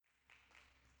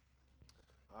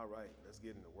All right, let's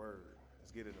get in the word.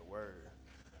 Let's get in the word.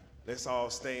 Let's all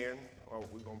stand, or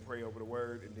we're going to pray over the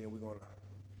word, and then we're going to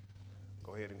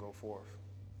go ahead and go forth.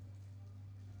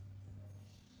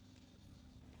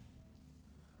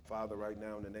 Father, right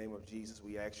now, in the name of Jesus,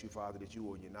 we ask you, Father, that you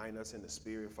will unite us in the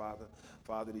Spirit, Father.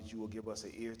 Father, that you will give us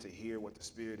an ear to hear what the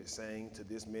Spirit is saying to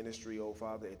this ministry, oh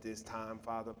Father, at this time,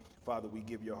 Father. Father, we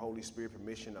give your Holy Spirit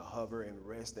permission to hover and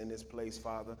rest in this place,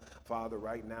 Father. Father,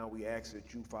 right now, we ask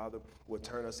that you, Father, will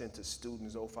turn us into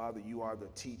students, oh Father. You are the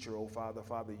teacher, oh Father.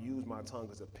 Father, use my tongue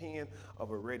as a pen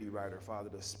of a ready writer, Father,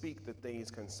 to speak the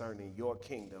things concerning your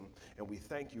kingdom. And we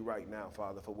thank you right now,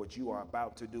 Father, for what you are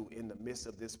about to do in the midst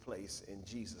of this place. In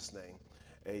Jesus' name,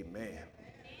 amen.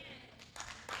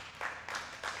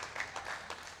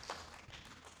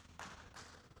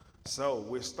 So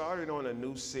we're starting on a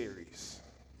new series.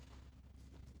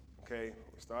 Okay,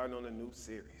 we're starting on a new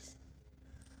series.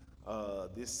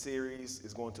 This series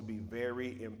is going to be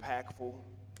very impactful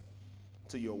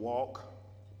to your walk.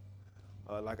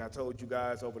 Like I told you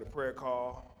guys over the prayer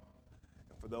call,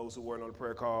 and for those who weren't on the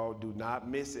prayer call, do not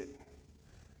miss it.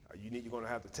 You're going to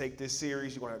have to take this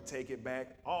series. You're going to have to take it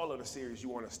back. All of the series you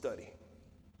want to study.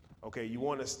 Okay, you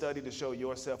want to study to show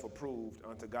yourself approved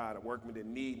unto God, a workman that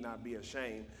need not be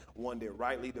ashamed, one that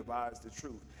rightly divides the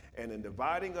truth. And the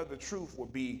dividing of the truth will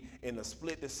be in a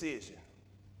split decision.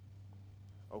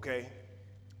 Okay,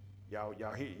 y'all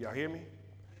hear me?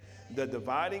 The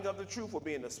dividing of the truth will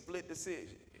be in a split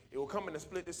decision. It will come in a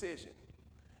split decision.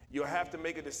 You'll have to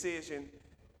make a decision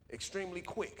extremely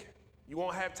quick. You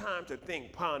won't have time to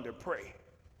think, ponder, pray.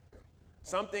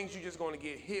 Some things you're just going to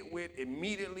get hit with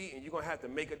immediately, and you're going to have to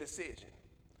make a decision.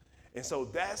 And so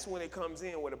that's when it comes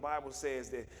in where the Bible says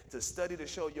that to study to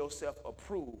show yourself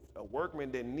approved, a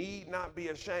workman that need not be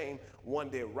ashamed, one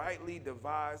that rightly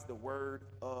divides the word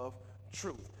of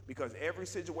truth. Because every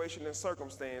situation and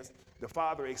circumstance, the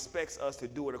Father expects us to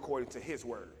do it according to his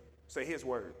word. Say his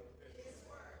word. His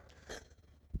word.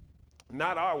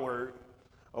 Not our word,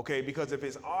 okay? Because if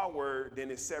it's our word,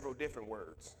 then it's several different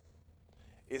words.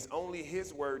 It's only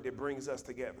his word that brings us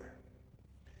together.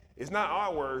 It's not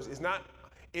our words.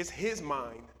 It's his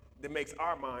mind that makes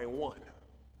our mind one.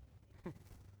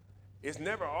 It's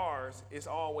never ours. It's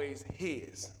always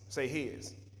his. Say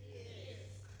his.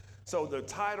 So the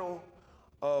title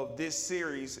of this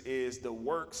series is The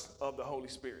Works of the Holy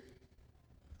Spirit.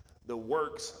 The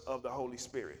works of the Holy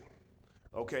Spirit.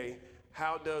 Okay?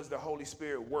 How does the Holy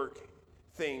Spirit work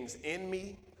things in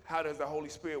me? How does the Holy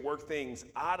Spirit work things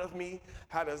out of me?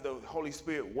 How does the Holy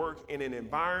Spirit work in an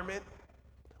environment?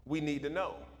 We need to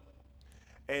know.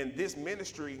 And this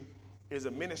ministry is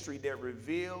a ministry that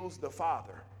reveals the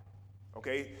Father.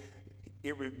 Okay?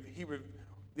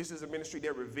 This is a ministry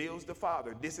that reveals the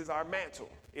Father. This is our mantle,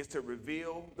 is to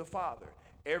reveal the Father.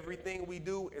 Everything we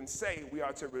do and say, we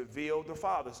are to reveal the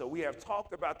Father. So we have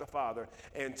talked about the Father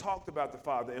and talked about the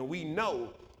Father, and we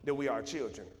know that we are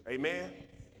children. Amen?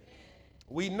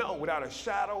 We know without a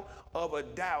shadow of a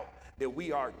doubt that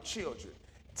we are children.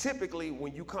 Typically,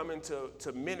 when you come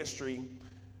into ministry,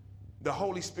 the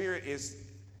Holy Spirit is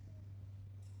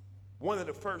one of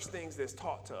the first things that's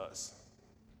taught to us.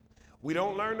 We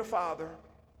don't learn the Father.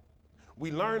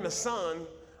 We learn the Son,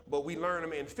 but we learn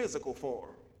him in physical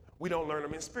form. We don't learn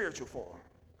him in spiritual form.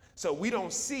 So we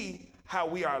don't see how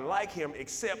we are like him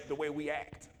except the way we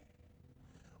act.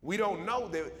 We don't know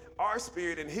that our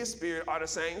spirit and his spirit are the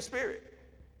same spirit.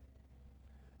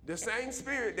 The same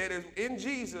spirit that is in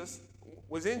Jesus,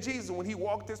 was in Jesus when he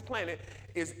walked this planet,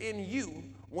 is in you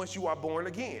once you are born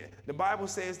again. The Bible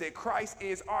says that Christ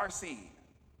is our seed.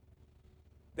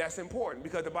 That's important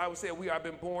because the Bible said we have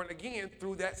been born again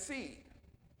through that seed.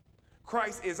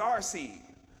 Christ is our seed.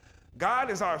 God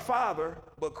is our Father,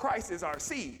 but Christ is our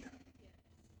seed.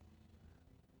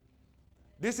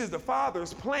 This is the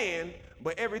Father's plan,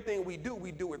 but everything we do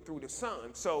it through the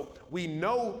Son. So we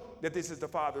know that this is the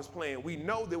Father's plan. We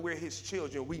know that we're his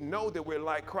children. We know that we're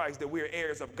like Christ, that we're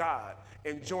heirs of God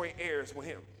and joint heirs with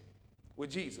him, with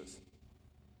Jesus.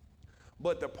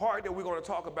 But the part that we're going to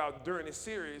talk about during this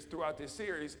series, throughout this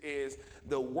series, is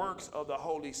the works of the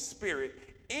Holy Spirit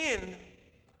in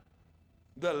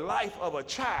the life of a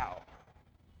child.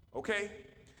 Okay?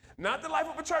 Not the life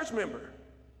of a church member.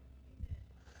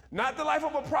 Not the life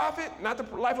of a prophet, not the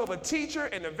life of a teacher,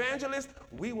 an evangelist.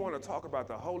 We want to talk about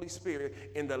the Holy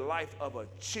Spirit in the life of a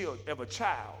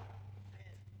child.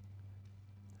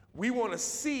 We want to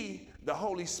see the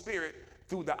Holy Spirit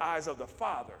through the eyes of the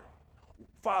Father.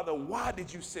 Father, why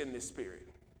did you send this Spirit?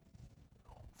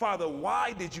 Father,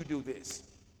 why did you do this?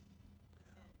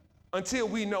 Until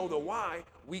we know the why,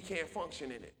 we can't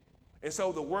function in it. And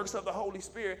so the works of the Holy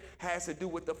Spirit has to do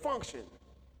with the function.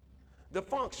 the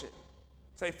function.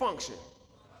 Say function.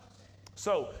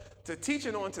 So the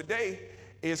teaching on today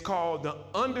is called the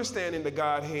understanding the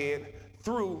Godhead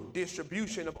through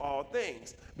distribution of all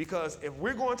things. Because if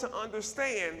we're going to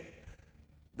understand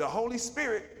the Holy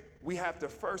Spirit, we have to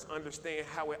first understand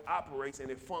how it operates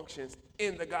and it functions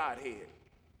in the Godhead.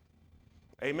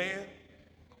 Amen?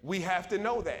 We have to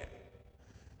know that.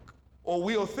 Or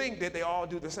we'll think that they all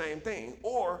do the same thing.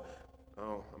 Or,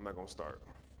 oh, I'm not going to start.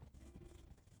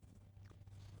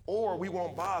 Or we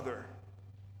won't bother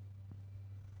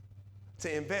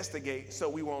to investigate, so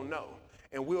we won't know.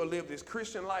 And we'll live this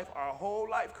Christian life our whole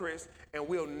life, Chris, and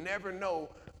we'll never know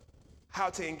how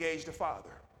to engage the Father.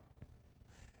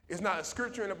 It's not a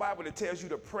scripture in the Bible that tells you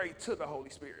to pray to the Holy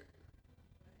Spirit.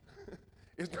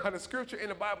 It's not a scripture in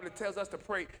the Bible that tells us to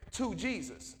pray to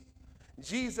Jesus.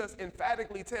 Jesus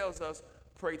emphatically tells us,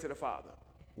 pray to the Father,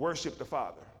 worship the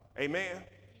Father. Amen?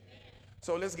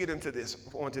 So let's get into this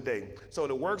on today. So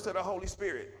the works of the Holy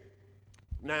Spirit.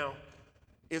 Now,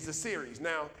 is a series.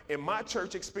 Now, in my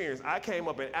church experience, I came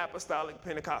up in Apostolic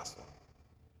Pentecostal.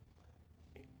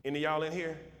 Any of y'all in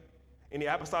here? Any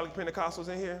Apostolic Pentecostals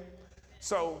in here?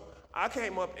 So I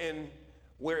came up in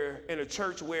a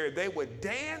church where they would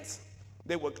dance,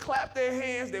 they would clap their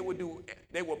hands, they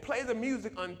would play the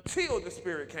music until the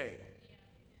Spirit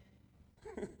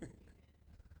came.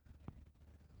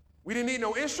 We didn't need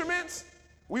no instruments.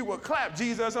 We would clap,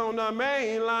 Jesus on the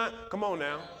main line. Come on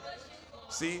now.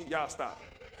 See, y'all stop.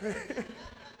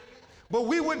 But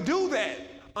we would do that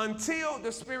until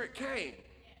the Spirit came.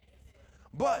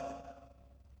 But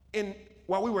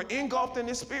while we were engulfed in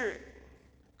this Spirit,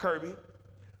 Kirby,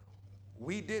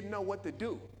 we didn't know what to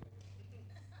do.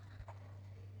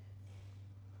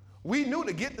 We knew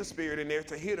to get the Spirit in there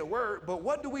to hear the word, but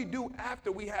what do we do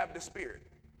after we have the Spirit?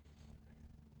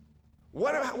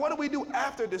 What do we do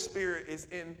after the Spirit is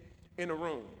in a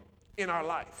room, in our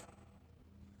life?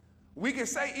 We can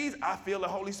say easy, I feel the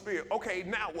Holy Spirit. Okay,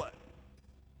 now what?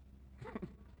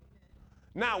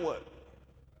 Now what?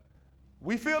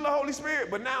 We feel the Holy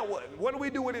Spirit, but now what? What do we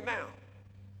do with it now?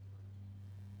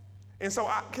 And so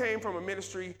I came from a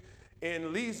ministry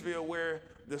in Leesville where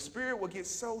the Spirit would get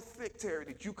so thick, Terry,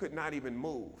 that you could not even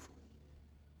move.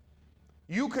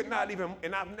 You could not even,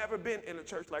 and I've never been in a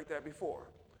church like that before.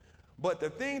 But the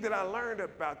thing that I learned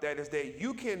about that is that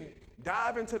you can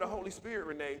dive into the Holy Spirit,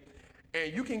 Renee,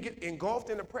 and you can get engulfed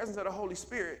in the presence of the Holy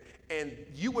Spirit, and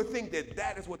you would think that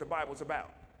that is what the Bible's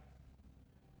about.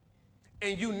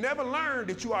 And you never learn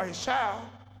that you are his child.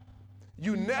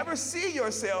 You never see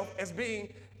yourself as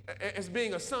being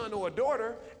a son or a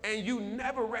daughter, and you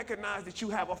never recognize that you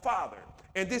have a father.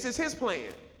 And this is his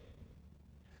plan.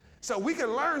 So we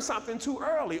can learn something too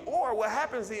early, or what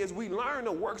happens is we learn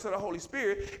the works of the Holy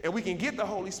Spirit, and we can get the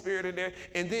Holy Spirit in there,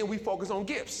 and then we focus on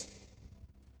gifts.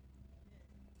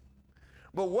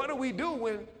 But what do we do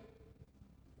when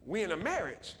we're in a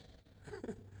marriage?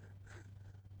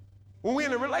 When we're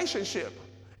in a relationship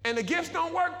and the gifts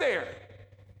don't work there?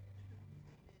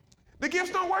 The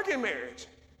gifts don't work in marriage.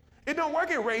 It don't work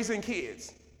in raising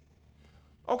kids.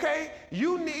 Okay?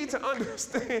 You need to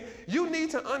understand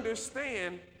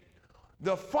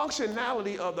the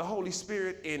functionality of the Holy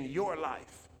Spirit in your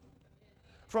life.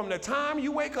 From the time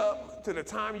you wake up to the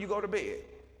time you go to bed.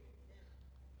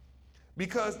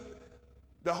 Because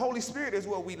the Holy Spirit is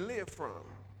where we live from.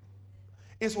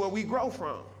 It's where we grow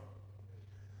from.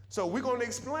 So we're going to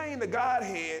explain the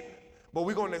Godhead, but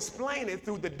we're going to explain it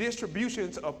through the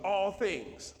distributions of all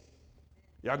things.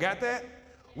 Y'all got that?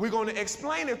 We're going to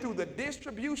explain it through the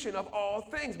distribution of all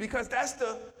things, because that's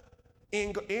the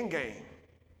end game,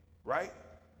 right?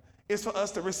 It's for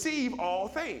us to receive all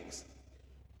things.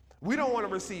 We don't want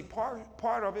to receive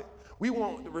part of it. We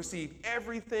want to receive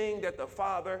everything that the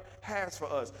Father has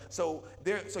for us. So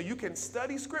you can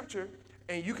study Scripture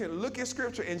and you can look at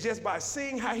Scripture, and just by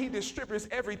seeing how he distributes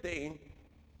everything,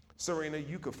 Serena,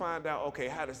 you can find out, okay,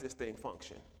 how does this thing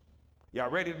function? Y'all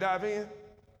ready to dive in?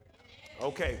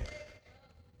 Okay.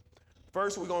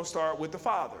 First, we're going to start with the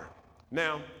Father.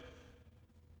 Now,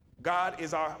 God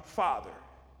is our Father.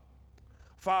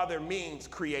 Father means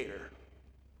creator.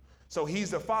 So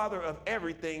he's the father of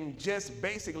everything, just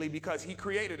basically because he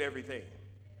created everything.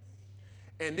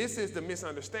 And this is the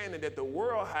misunderstanding that the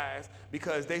world has,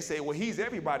 because they say, well, he's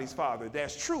everybody's father.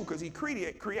 That's true, because he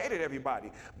created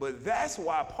everybody. But that's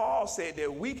why Paul said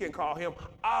that we can call him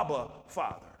Abba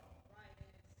Father.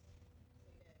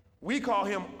 We call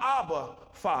him Abba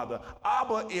Father.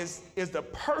 Abba is the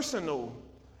personal,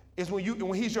 is when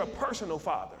he's your personal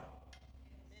father.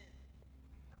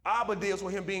 Abba deals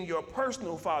with him being your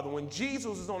personal father. When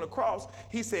Jesus is on the cross,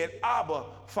 he said, Abba,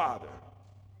 Father.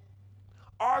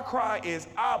 Our cry is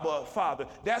Abba, Father.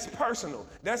 That's personal.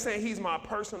 That's saying he's my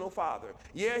personal father.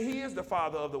 Yeah, he is the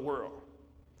father of the world.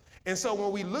 And so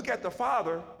when we look at the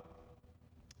Father,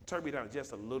 turn me down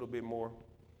just a little bit more.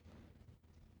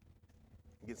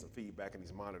 Get some feedback in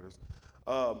these monitors.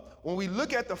 When we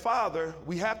look at the Father,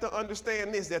 we have to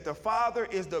understand this, that the Father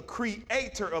is the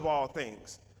creator of all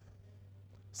things.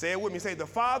 Say it with me. Say, the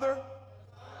Father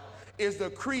is the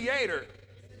creator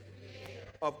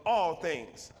of all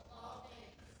things.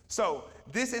 So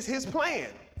this is his plan.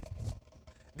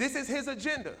 This is his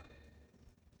agenda.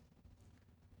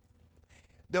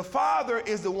 The Father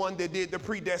is the one that did the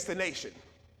predestination.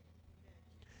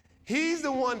 He's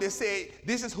the one that said,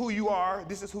 this is who you are,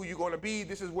 this is who you're going to be,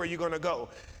 this is where you're going to go.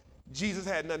 Jesus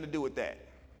had nothing to do with that.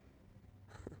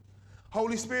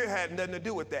 Holy Spirit had nothing to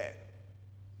do with that.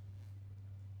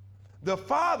 The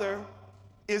Father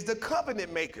is the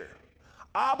covenant maker.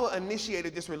 Abba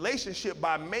initiated this relationship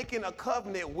by making a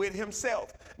covenant with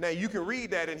himself. Now you can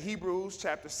read that in Hebrews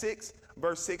chapter 6,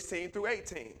 verse 16 through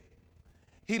 18.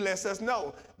 He lets us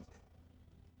know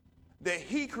that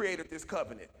he created this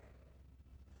covenant.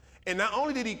 And not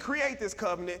only did he create this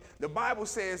covenant, the Bible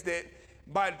says that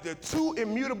by the two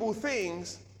immutable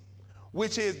things,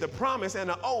 which is the promise and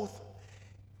the oath,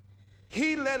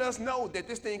 he let us know that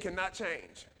this thing cannot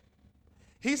change.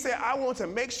 He said, I want to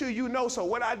make sure you know. So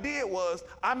what I did was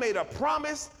I made a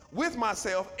promise with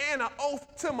myself and an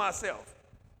oath to myself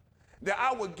that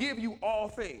I would give you all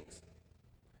things.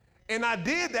 And I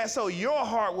did that so your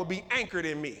heart will be anchored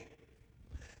in me.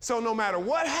 So no matter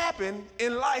what happened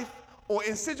in life or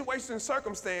in situations and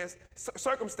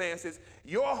circumstances,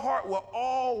 your heart will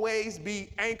always be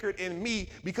anchored in me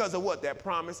because of what? That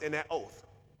promise and that oath.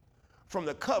 From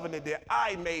the covenant that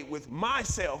I made with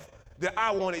myself that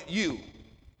I wanted you.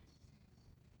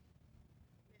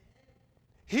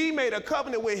 He made a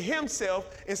covenant with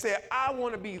himself and said, I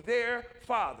want to be their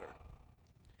father.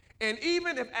 And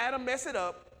even if Adam mess it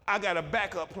up, I got a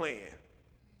backup plan.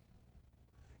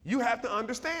 You have to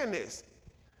understand this.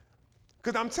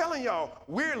 Because I'm telling y'all,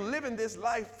 we're living this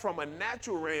life from a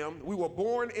natural realm. We were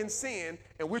born in sin,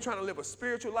 and we're trying to live a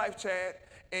spiritual life, Chad,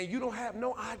 and you don't have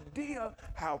no idea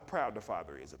how proud the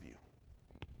Father is of you.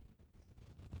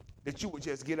 That you would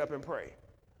just get up and pray.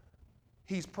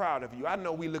 He's proud of you. I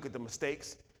know we look at the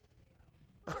mistakes.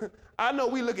 I know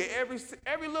we look at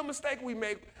every little mistake we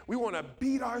make, we want to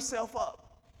beat ourselves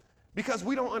up because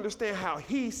we don't understand how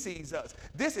he sees us.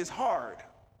 This is hard.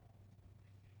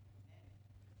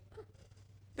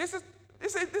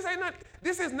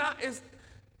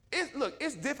 Look,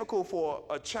 it's difficult for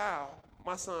a child,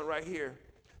 my son right here,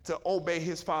 to obey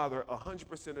his father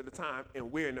 100% of the time, and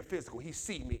we're in the physical. He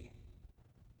see me.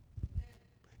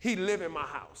 He live in my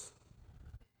house.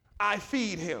 I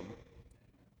feed him.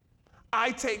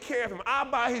 I take care of him. I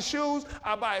buy his shoes,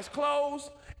 I buy his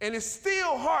clothes, and it's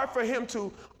still hard for him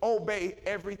to obey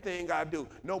everything I do.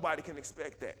 Nobody can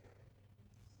expect that.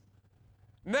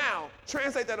 Now,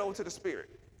 translate that over to the spirit.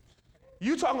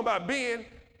 You talking about being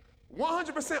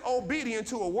 100% obedient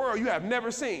to a world you have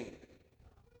never seen.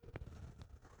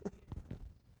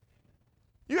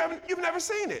 You've never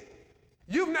seen it.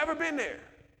 You've never been there.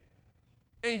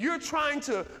 And you're trying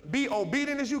to be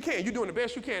obedient as you can. You're doing the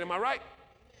best you can, am I right?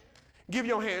 Give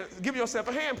yourself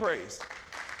a hand praise.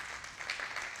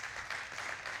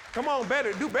 Come on,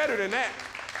 do better than that.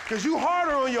 Because you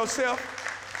harder on yourself.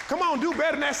 Come on, do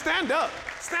better than that. Stand up.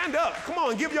 Stand up. Come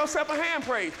on, give yourself a hand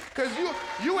praise. Because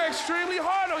you're extremely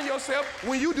hard on yourself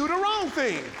when you do the wrong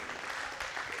thing.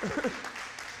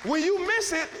 When you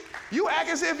miss it, you act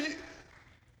as if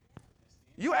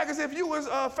you was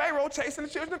Pharaoh chasing the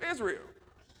children of Israel.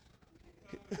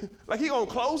 Like he gonna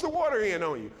close the water in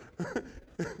on you.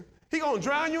 He gonna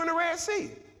drown you in the Red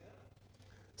Sea.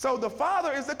 So the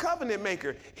Father is the covenant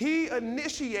maker. He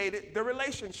initiated the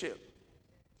relationship.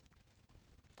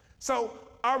 So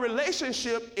our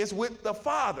relationship is with the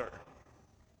Father.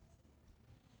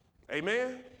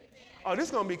 Amen? Oh, this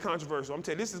is gonna be controversial. I'm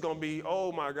telling you, this is gonna be,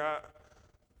 oh my God.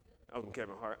 That was from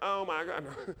Kevin Hart. Oh my God.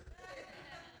 No.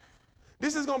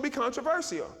 This is gonna be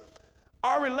controversial.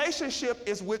 Our relationship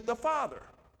is with the Father.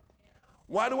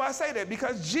 Why do I say that?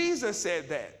 Because Jesus said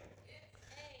that.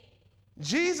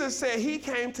 Jesus said he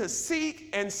came to seek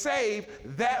and save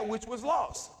that which was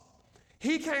lost.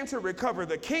 He came to recover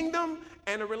the kingdom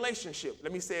and a relationship.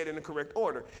 Let me say it in the correct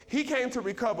order. He came to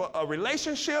recover a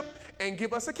relationship and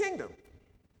give us a kingdom.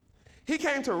 He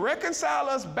came to reconcile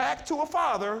us back to a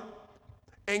Father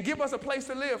and give us a place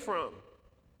to live from.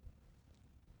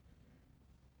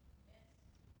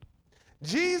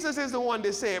 Jesus is the one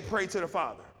that said, pray to the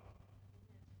Father.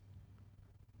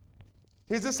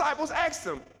 His disciples asked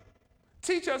him,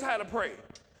 Teach us how to pray.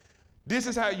 This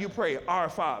is how you pray, our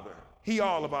Father. He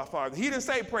all of our Father. He didn't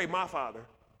say pray my Father.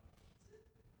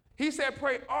 He said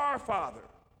pray our Father.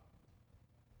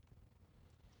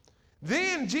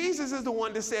 Then Jesus is the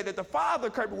one that said that the Father,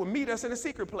 Kirby, will meet us in a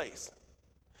secret place.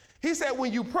 He said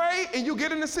when you pray and you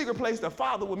get in the secret place, the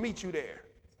Father will meet you there.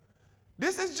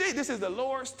 This is the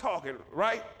Lord's talking,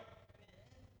 right?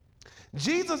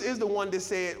 Jesus is the one that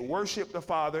said worship the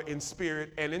Father in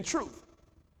spirit and in truth.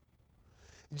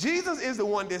 Jesus is the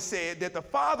one that said that the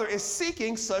Father is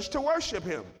seeking such to worship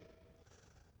him.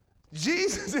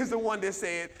 Jesus is the one that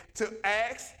said to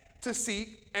ask, to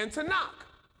seek, and to knock.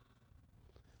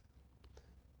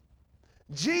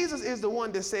 Jesus is the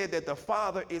one that said that the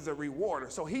Father is a rewarder.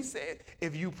 So he said,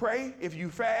 if you pray, if you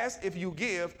fast, if you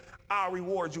give, I'll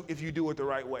reward you if you do it the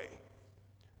right way.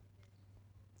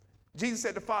 Jesus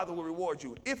said the Father will reward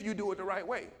you if you do it the right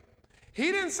way.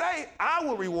 He didn't say, I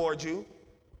will reward you.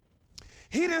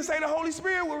 He didn't say the Holy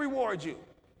Spirit will reward you.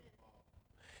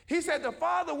 He said the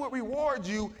Father would reward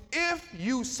you if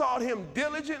you sought him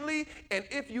diligently and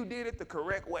if you did it the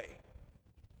correct way.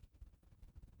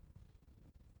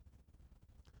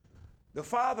 The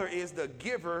Father is the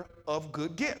giver of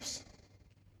good gifts.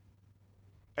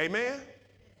 Amen?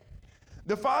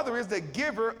 The Father is the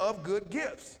giver of good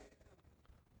gifts.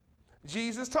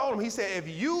 Jesus told him, he said, if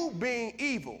you being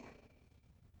evil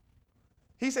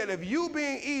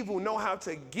know how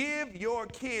to give your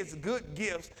kids good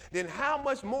gifts, then how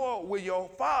much more will your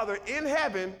Father in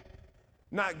heaven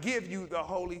not give you the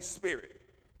Holy Spirit?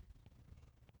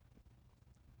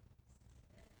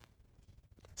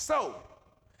 So,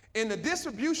 in the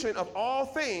distribution of all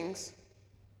things,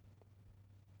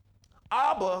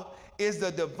 Abba is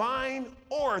the divine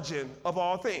origin of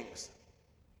all things.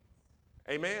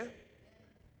 Amen?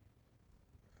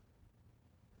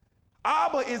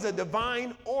 Abba is a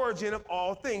divine origin of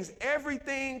all things.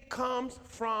 Everything comes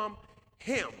from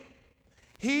him.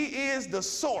 He is the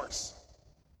source.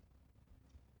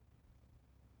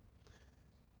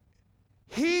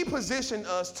 He positioned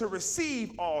us to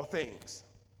receive all things.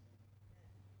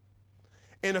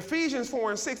 In Ephesians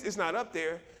 4 and 6, it's not up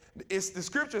there. The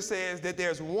scripture says that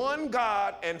there's one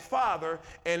God and Father,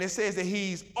 and it says that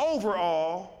he's over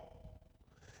all,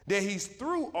 that he's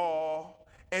through all,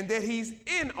 and that he's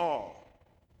in all.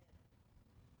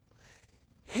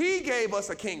 He gave us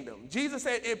a kingdom. Jesus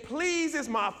said, it pleases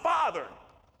my Father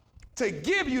to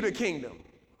give you the kingdom,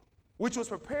 which was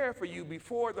prepared for you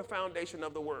before the foundation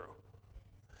of the world.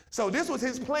 So this was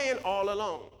his plan all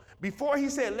along. Before he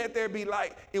said, let there be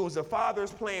light, it was the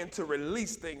Father's plan to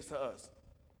release things to us.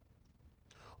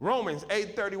 Romans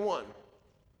 8:31.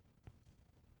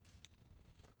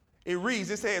 It reads,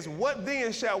 it says, what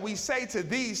then shall we say to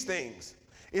these things?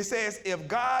 It says, if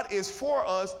God is for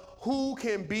us, who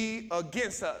can be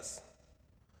against us?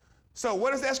 So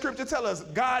what does that scripture tell us?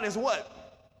 God is what?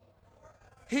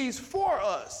 He's for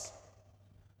us.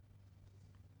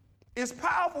 It's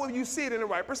powerful if you see it in the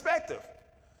right perspective.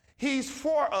 He's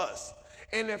for us.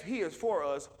 And if he is for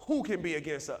us, who can be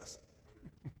against us?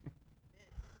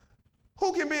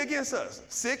 Who can be against us?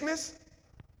 Sickness?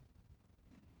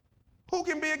 Who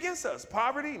can be against us?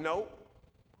 Poverty? No.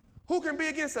 Who can be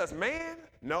against us? Man?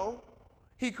 No.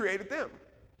 He created them.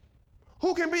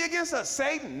 Who can be against us?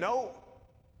 Satan? No.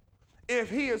 If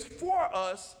he is for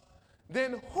us,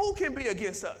 then who can be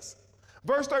against us?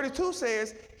 Verse 32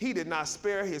 says, he did not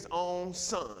spare his own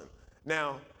son.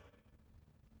 Now,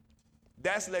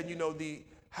 that's letting you know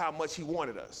how much he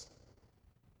wanted us.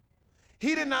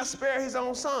 He did not spare his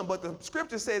own son, but the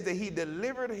scripture says that he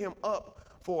delivered him up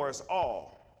for us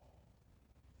all.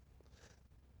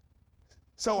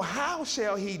 So how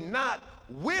shall he not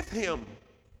with him?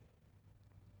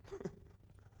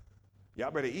 Y'all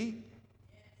better eat.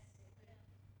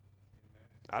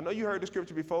 I know you heard the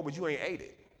scripture before, but you ain't ate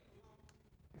it.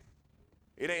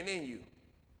 It ain't in you.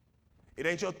 It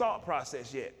ain't your thought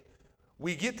process yet.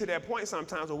 We get to that point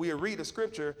sometimes where we read the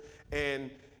scripture,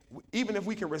 and even if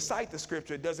we can recite the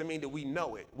scripture, it doesn't mean that we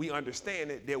know it. We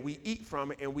understand it, that we eat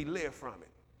from it, and we live from it.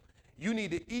 You need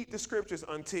to eat the scriptures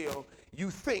until you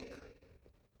think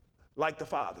like the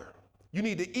Father. You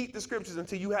need to eat the scriptures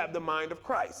until you have the mind of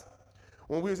Christ.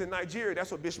 When we was in Nigeria,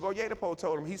 that's what Bishop Oyedepo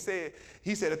told him. He said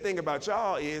the thing about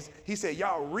y'all is, he said,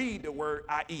 y'all read the word,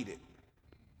 I eat it.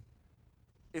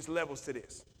 It's levels to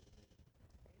this.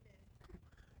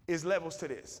 It's levels to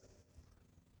this.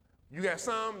 You got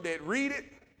some that read it.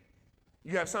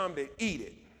 You have some that eat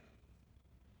it.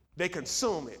 They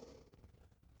consume it.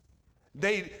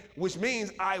 Which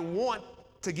means I want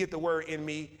to get the word in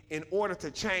me in order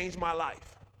to change my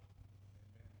life.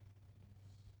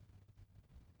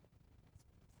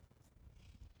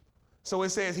 So it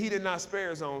says, he did not spare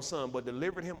his own son, but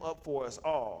delivered him up for us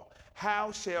all.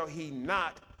 How shall he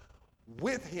not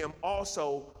with him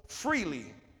also freely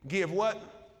give what?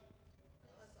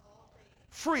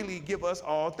 Freely give us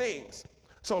all things.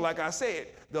 So like I said,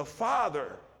 the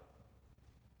Father,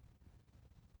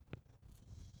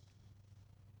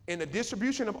 in the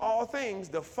distribution of all things,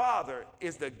 the Father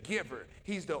is the giver.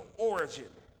 He's the origin.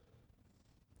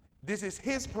 This is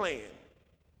his plan.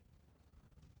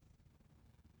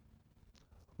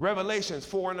 Revelations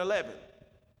 4:11.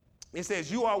 It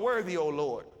says, you are worthy, O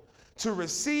Lord, to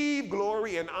receive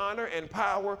glory and honor and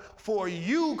power, for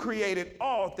you created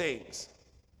all things.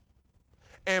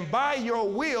 And by your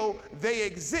will, they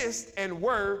exist and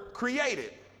were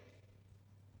created.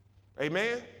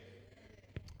 Amen.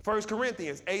 1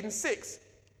 Corinthians 8:6.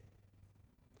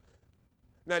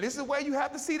 Now, this is the way you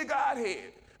have to see the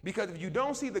Godhead, because if you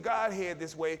don't see the Godhead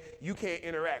this way, you can't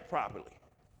interact properly.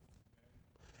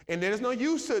 And there's no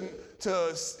use to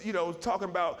talking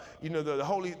about,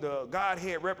 the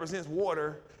Godhead represents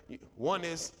water. One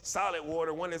is solid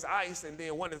water, one is ice, and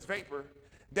then one is vapor.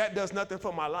 That does nothing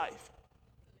for my life.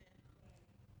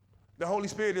 The Holy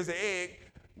Spirit is the egg,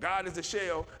 God is the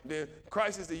shell, then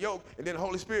Christ is the yolk, and then the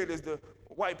Holy Spirit is the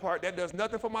white part. That does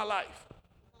nothing for my life.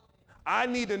 I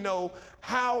need to know,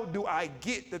 how do I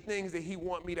get the things that he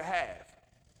wants me to have?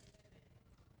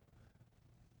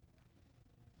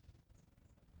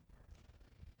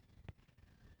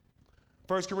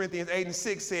 First Corinthians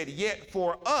 8:6 said, yet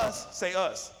for us, say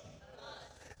us,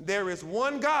 there is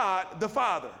one God, the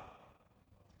Father.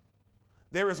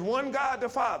 There is one God, the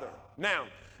Father. Now,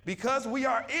 because we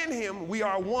are in him, we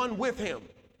are one with him.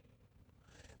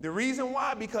 The reason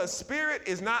why, because spirit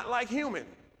is not like human.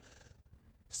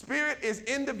 Spirit is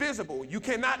indivisible. You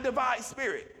cannot divide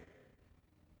spirit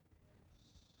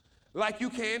like you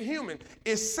can human.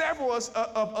 It's several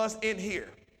of us in here.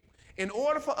 In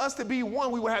order for us to be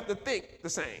one, we will have to think the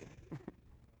same.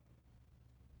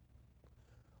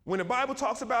 When the Bible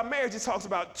talks about marriage, it talks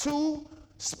about two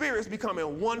spirits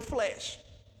becoming one flesh.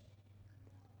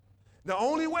 The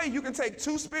only way you can take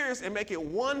two spirits and make it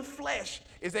one flesh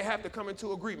is they have to come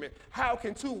into agreement. How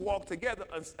can two walk together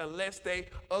unless they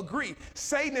agree?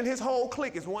 Satan and his whole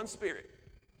clique is one spirit.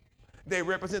 They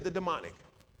represent the demonic,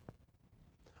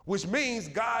 which means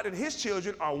God and his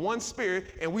children are one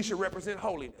spirit, and we should represent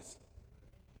holiness.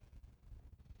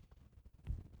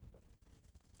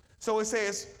 So it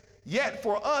says, yet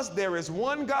for us there is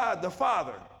one God, the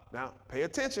Father. Now, pay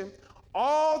attention.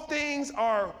 All things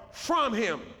are from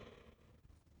him.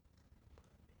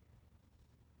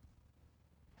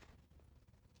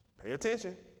 Pay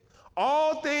attention.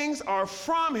 All things are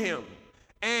from him,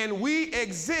 and we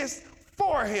exist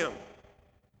for him.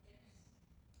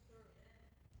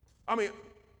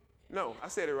 No, I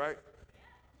said it right.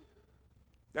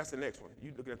 That's the next one.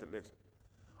 You looking at the next one.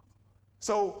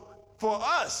 So for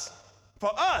us,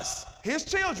 his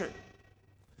children,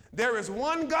 there is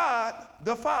one God,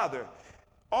 the Father.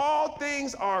 All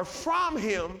things are from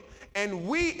him, and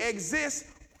we exist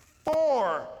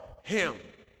for him.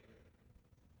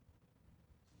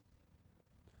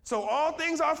 So all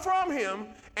things are from him,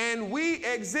 and we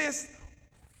exist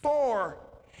for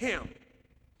him.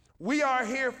 We are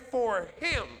here for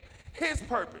him, his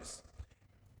purpose.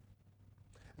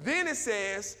 Then it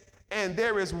says, and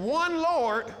there is one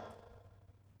Lord,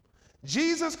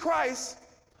 Jesus Christ.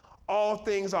 All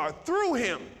things are through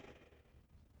him,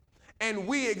 and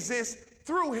we exist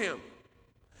through him.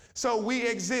 So we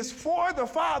exist for the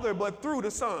Father, but through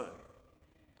the Son.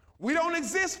 We don't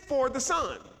exist for the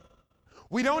Son.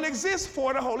 We don't exist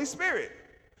for the Holy Spirit.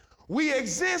 We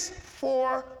exist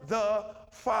for the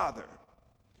Father.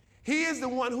 He is the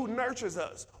one who nurtures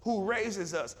us, who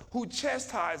raises us, who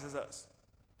chastises us.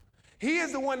 He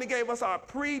is the one that gave us our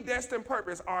predestined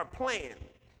purpose, our plan.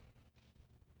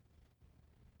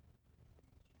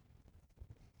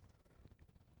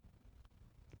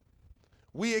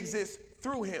 We exist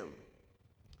through him.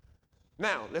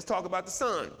 Now, let's talk about the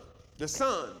Son. The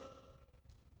Son.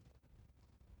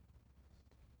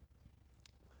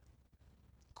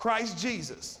 Christ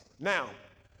Jesus. Now,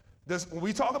 when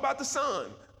we talk about the Son,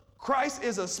 Christ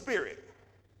is a spirit.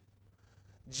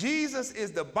 Jesus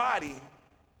is the body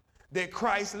that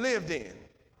Christ lived in.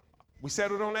 We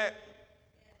settled on that?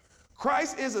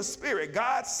 Christ is a spirit.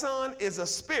 God's Son is a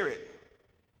spirit.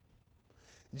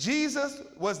 Jesus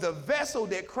was the vessel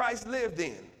that Christ lived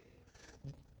in.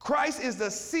 Christ is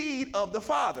the seed of the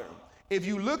Father. If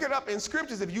you look it up in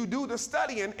scriptures, if you do the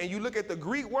studying and you look at the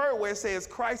Greek word where it says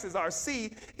Christ is our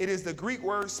seed, it is the Greek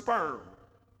word sperm.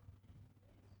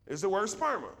 It's the word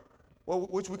sperma,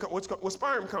 what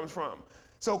sperm comes from.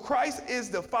 So Christ is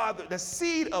the Father, the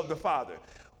seed of the Father.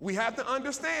 We have to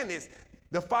understand this.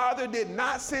 The Father did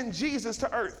not send Jesus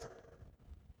to earth.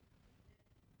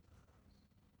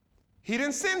 He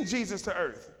didn't send Jesus to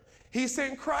earth. He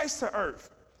sent Christ to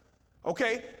earth.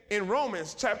 Okay? In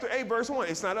Romans chapter 8, verse 1,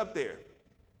 it's not up there.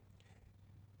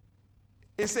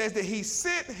 It says that he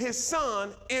sent his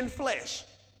son in flesh.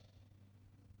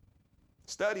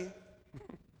 Study.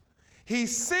 He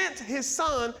sent his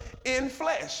son in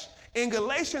flesh. In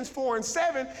Galatians 4 and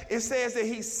 7, it says that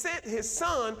he sent his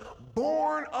son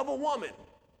born of a woman.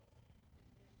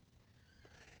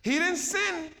 He didn't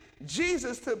send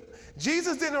Jesus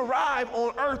didn't arrive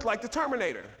on earth like the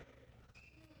Terminator.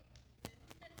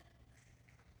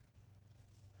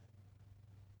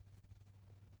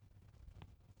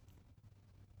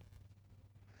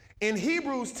 In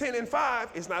Hebrews 10 and 5,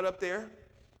 it's not up there.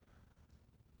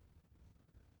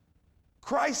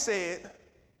 Christ said,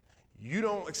 you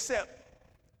don't accept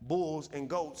bulls and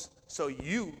goats, so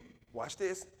you, watch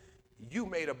this, you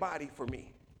made a body for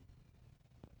me.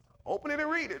 Open it and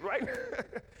read it, right?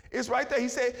 It's right there. He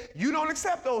said, you don't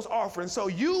accept those offerings, so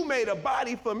you made a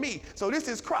body for me. So this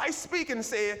is Christ speaking,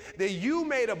 saying that you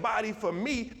made a body for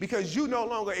me because you no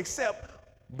longer accept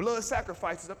blood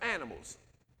sacrifices of animals.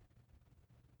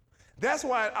 That's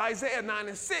why Isaiah 9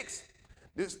 and 6,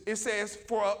 it says,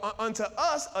 for unto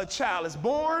us a child is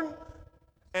born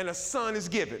and a son is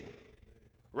given,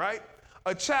 right?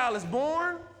 A child is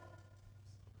born,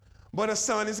 but a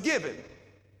son is given.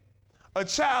 A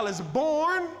child is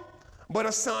born, but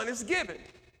a son is given.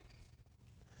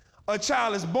 A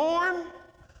child is born,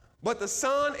 but the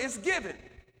son is given.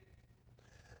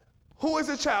 Who is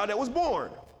the child that was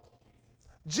born?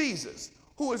 Jesus.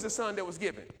 Who is the son that was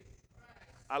given?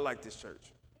 I like this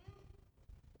church.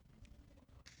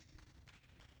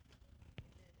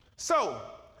 So,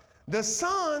 the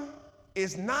Son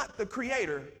is not the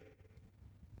creator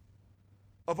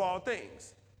of all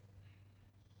things.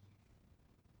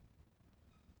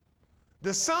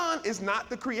 The Son is not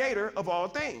the creator of all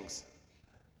things.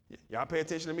 Y'all pay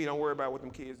attention to me. Don't worry about what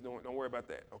them kids doing. Don't worry about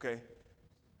that, okay?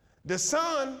 The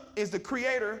Son is the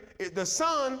creator. The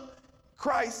Son,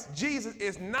 Christ, Jesus,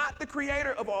 is not the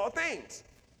creator of all things.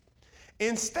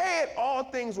 Instead, all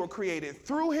things were created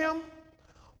through him,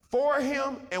 for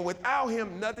him, and without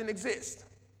him, nothing exists.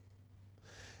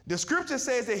 The scripture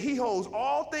says that he holds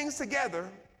all things together,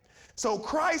 so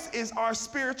Christ is our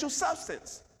spiritual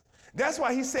substance. That's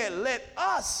why he said, let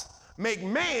us make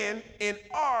man in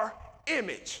our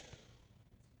image.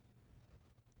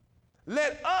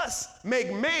 Let us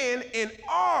make man in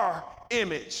our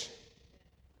image.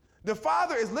 The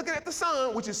Father is looking at the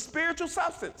Son, which is spiritual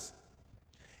substance.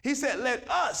 He said, let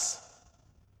us,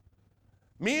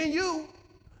 me and you,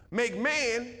 make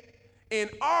man in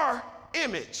our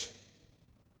image,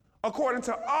 according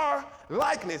to our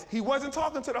likeness. He wasn't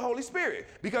talking to the Holy Spirit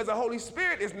because the Holy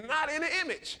Spirit is not in the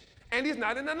image and he's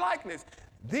not in the likeness.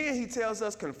 Then he tells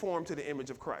us conform to the image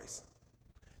of Christ.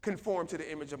 Conform to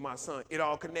the image of my Son. It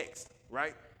all connects,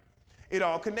 right? It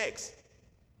all connects.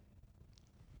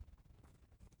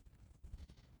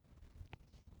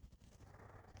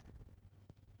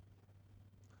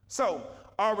 So,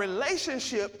 our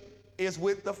relationship is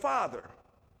with the Father.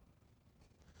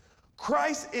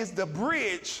 Christ is the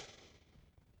bridge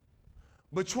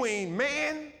between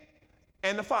man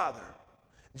and the Father.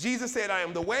 Jesus said, I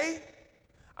am the way,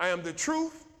 I am the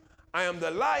truth, I am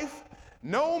the life.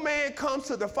 No man comes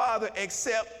to the Father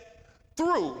except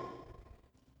through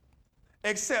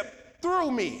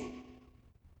me.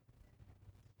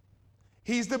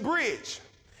 He's the bridge.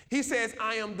 He says,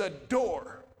 I am the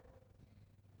door.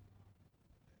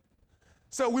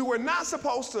 So we were not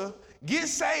supposed to get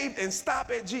saved and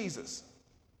stop at Jesus.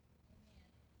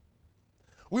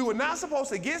 We were not supposed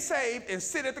to get saved and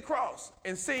sit at the cross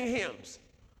and sing hymns.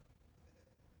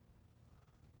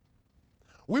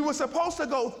 We were supposed to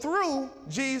go through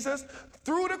Jesus,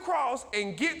 through the cross,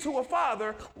 and get to a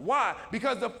Father. Why?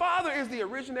 Because the Father is the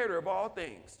originator of all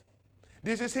things.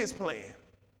 This is his plan.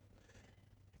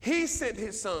 He sent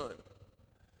his Son.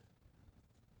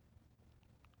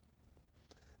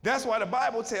 That's why the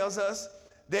Bible tells us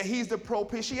that he's the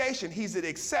propitiation. He's an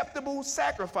acceptable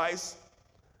sacrifice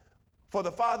for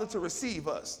the Father to receive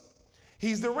us.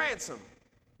 He's the ransom.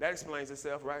 That explains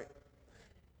itself, right?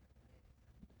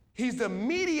 He's the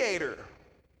mediator.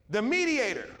 The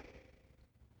mediator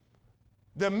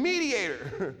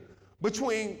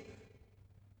between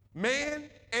man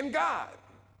and God.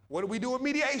 What do we do with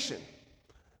mediation?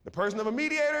 The person of a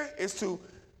mediator is to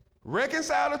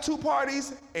reconcile the two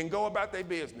parties and go about their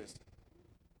business.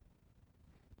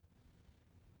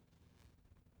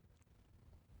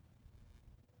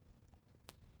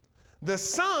 The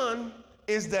Son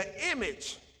is the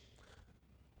image.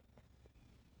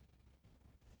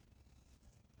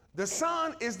 The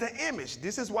Son is the image.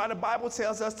 This is why the Bible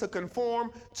tells us to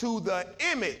conform to the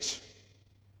image.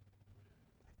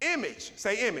 Image.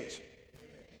 Say image.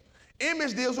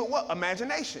 Image deals with what?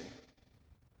 Imagination.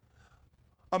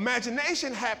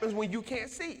 Imagination happens when you can't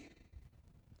see.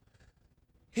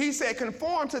 He said,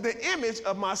 conform to the image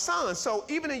of my Son. So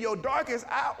even in your darkest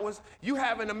hours, you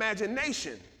have an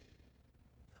imagination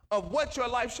of what your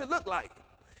life should look like.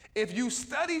 If you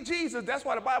study Jesus, that's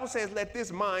why the Bible says, let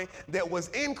this mind that was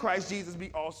in Christ Jesus be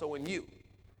also in you.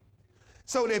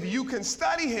 So that if you can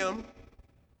study him,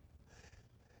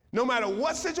 no matter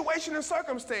what situation and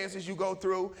circumstances you go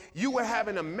through, you will have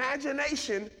an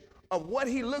imagination of what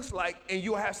he looks like, and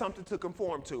you'll have something to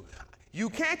conform to. You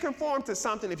can't conform to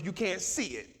something if you can't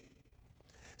see it.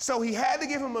 So he had to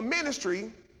give him a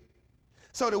ministry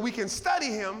so that we can study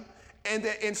him, and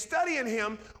that in studying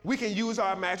him, we can use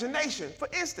our imagination. For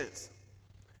instance,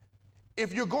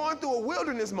 if you're going through a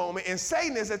wilderness moment and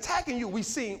Satan is attacking you, we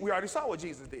already saw what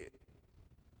Jesus did.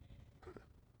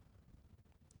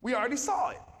 We already saw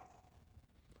it.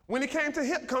 When it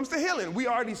comes to healing, we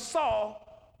already saw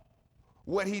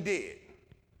what he did.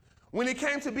 When it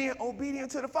came to being obedient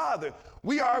to the Father,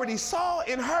 we already saw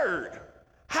and heard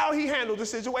how he handled the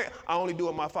situation. I only do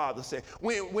what my Father said.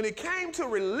 When it came to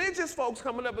religious folks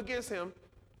coming up against him,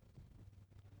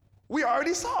 we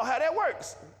already saw how that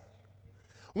works.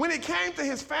 When it came to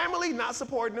his family not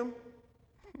supporting him,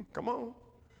 come on,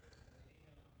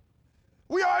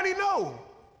 we already know.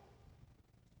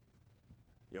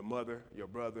 Your mother, your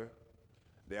brother,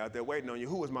 they're out there waiting on you.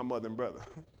 Who was my mother and brother?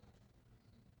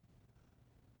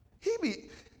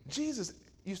 Jesus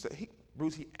used to,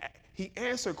 Bruce, he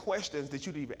answered questions that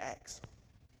you didn't even ask.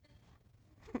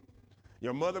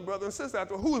 Your mother, brother, and sister.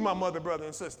 Who is my mother, brother,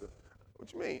 and sister?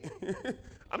 What you mean?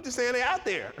 I'm just saying they're out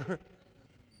there.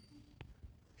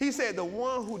 He said, the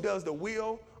one who does the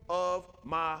will of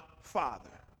my Father.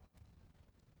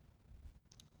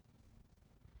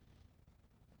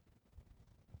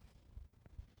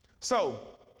 So,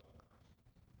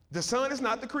 the Son is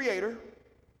not the creator.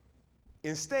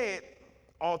 Instead,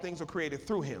 all things are created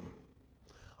through him.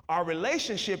 Our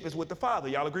relationship is with the Father.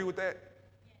 Y'all agree with that?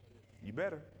 You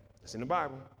better. It's in the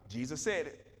Bible. Jesus said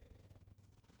it.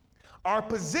 Our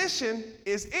position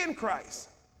is in Christ.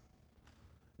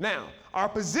 Now, our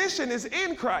position is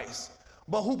in Christ,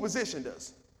 but who positioned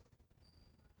us?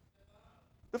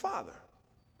 The Father.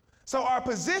 So our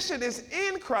position is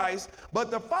in Christ, but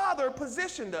the Father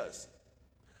positioned us.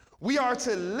 We are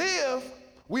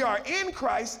in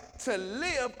Christ to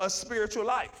live a spiritual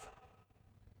life.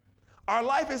 Our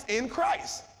life is in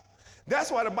Christ.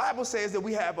 That's why the Bible says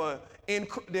that in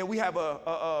Christ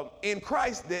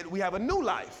that we have a new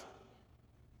life.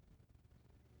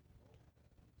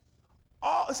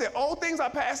 All things are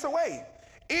passed away.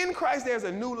 In Christ there's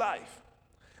a new life.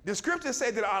 The scriptures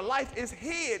say that our life is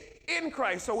hid in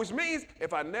Christ. So which means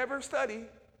if I never study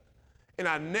and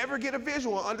I never get a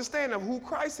visual understanding of who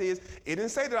Christ is, it didn't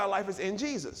say that our life is in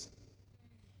Jesus.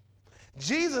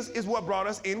 Jesus is what brought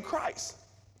us in Christ.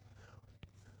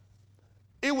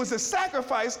 It was a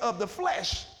sacrifice of the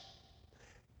flesh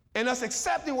and us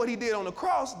accepting what he did on the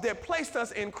cross that placed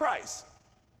us in Christ.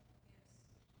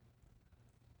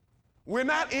 We're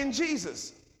not in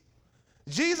Jesus.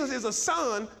 Jesus is a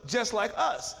son just like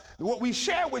us. What we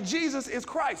share with Jesus is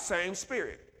Christ, same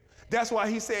spirit. That's why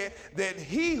he said that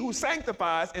he who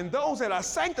sanctifies and those that are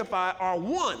sanctified are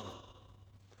one.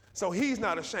 So he's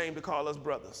not ashamed to call us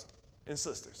brothers and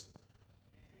sisters.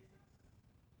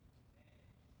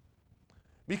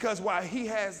 Because while he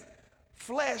has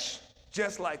flesh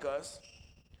just like us,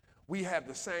 we have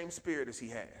the same spirit as he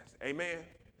has. Amen?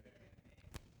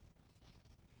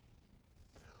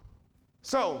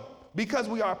 So, because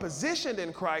we are positioned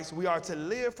in Christ, we are to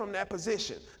live from that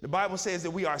position. The Bible says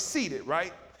that we are seated,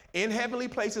 right? In heavenly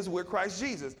places with Christ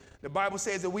Jesus. The Bible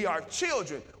says that we are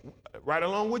children, right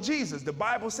along with Jesus. The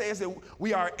Bible says that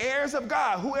we are heirs of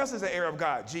God. Who else is the heir of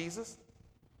God? Jesus.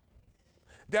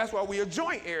 That's why we are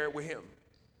joint heir with him.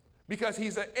 Because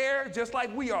he's an heir just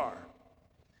like we are.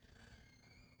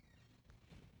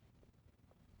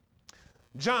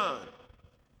 John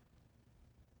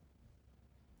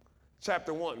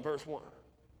chapter 1, verse 1.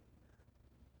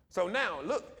 So now,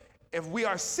 look, if we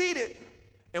are seated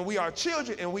and we are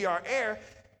children and we are heir,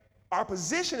 our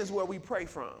position is where we pray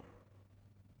from,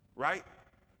 right?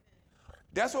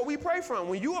 That's what we pray from.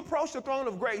 When you approach the throne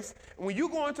of grace, and when you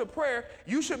go into prayer,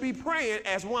 you should be praying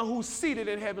as one who's seated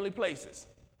in heavenly places,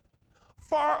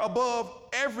 far above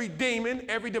every demon,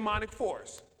 every demonic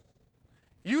force.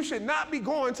 You should not be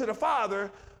going to the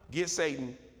Father get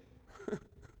Satan.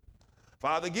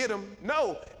 Father, get him.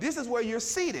 No, this is where you're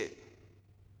seated.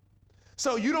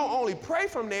 So you don't only pray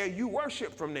from there, you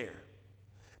worship from there.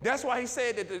 That's why he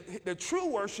said that the true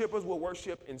worshipers will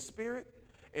worship in spirit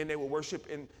and they will worship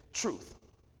in truth.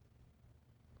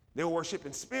 They will worship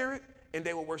in spirit and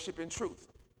they will worship in truth.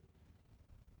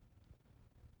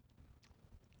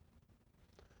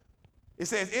 It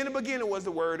says, in the beginning was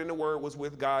the Word, and the Word was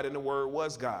with God, and the Word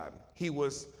was God. He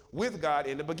was with God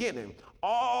in the beginning.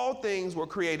 All things were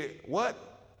created, what?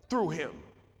 Through him.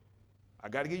 I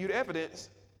got to give you the evidence.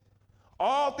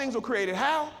 All things were created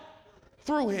how?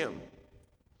 Through him.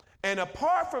 And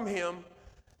apart from him,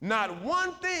 not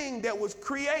one thing that was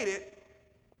created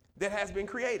that has been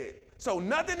created. So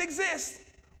nothing exists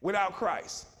without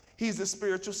Christ. He's the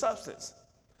spiritual substance.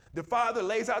 The Father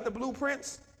lays out the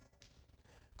blueprints.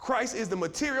 Christ is the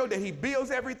material that he builds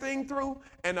everything through,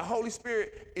 and the Holy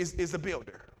Spirit is the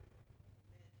builder.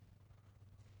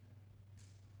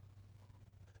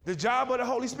 The job of the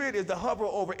Holy Spirit is to hover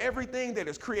over everything that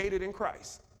is created in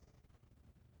Christ.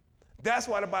 That's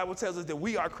why the Bible tells us that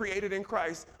we are created in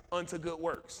Christ unto good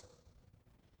works.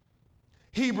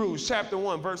 Hebrews chapter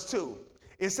 1, verse 2.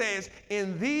 It says,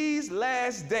 in these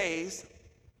last days,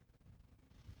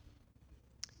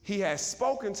 he has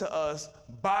spoken to us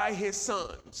by his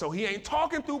son. So he ain't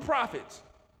talking through prophets.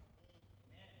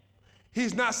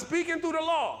 He's not speaking through the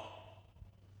law.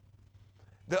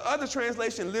 The other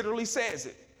translation literally says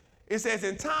it. It says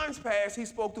in times past, he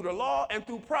spoke through the law and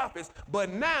through prophets, but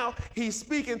now he's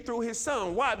speaking through his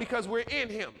son. Why? Because we're in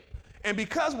him. And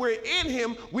because we're in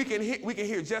him, we can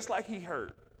hear just like he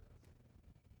heard.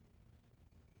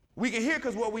 We can hear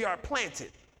because what we are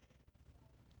planted.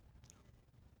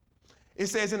 It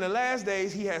says in the last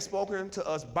days, he has spoken to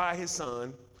us by his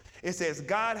son. It says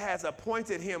God has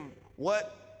appointed him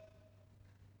what?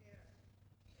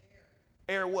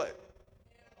 Heir what?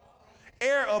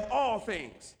 Heir of all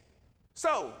things.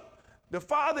 So the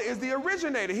Father is the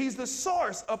originator. He's the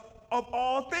source of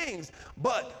all things.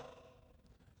 But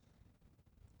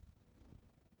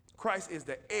Christ is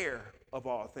the heir of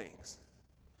all things.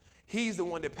 He's the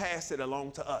one that passed it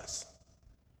along to us.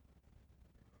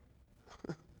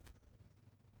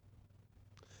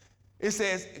 It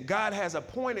says, God has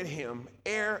appointed him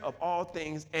heir of all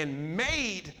things and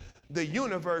made the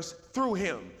universe through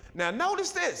him. Now notice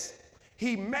this.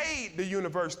 He made the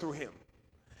universe through him.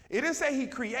 It didn't say he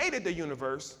created the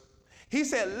universe. He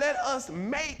said, let us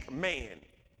make man.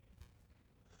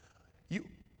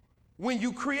 When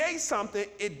you create something,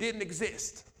 it didn't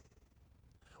exist.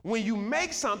 When you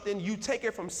make something, you take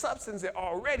it from substance that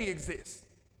already exists.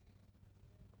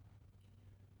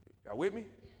 Y'all with me?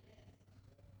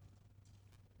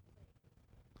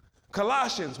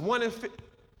 Colossians 1 and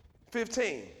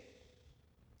 15.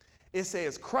 It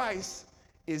says, Christ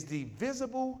is the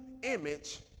visible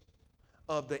image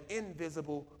of the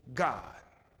invisible God.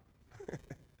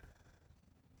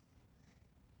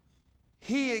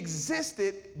 He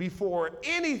existed before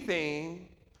anything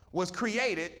was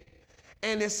created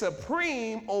and is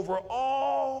supreme over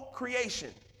all creation.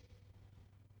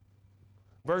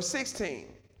 Verse 16.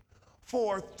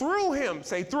 For through him,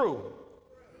 say through.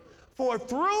 For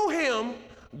through him,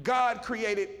 God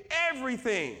created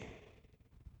everything.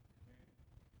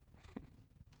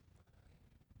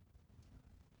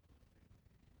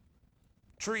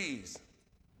 Trees,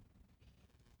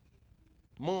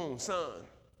 moon, sun.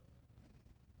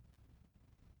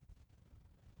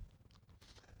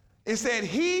 It said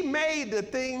he made the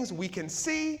things we can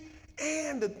see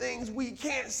and the things we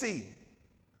can't see.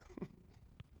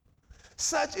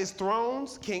 Such as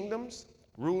thrones, kingdoms,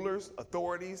 rulers,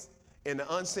 authorities in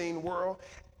the unseen world.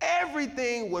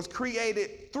 Everything was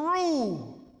created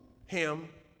through him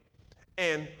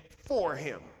and for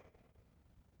him.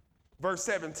 Verse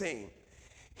 17.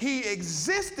 He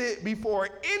existed before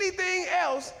anything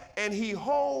else, and he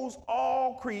holds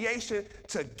all creation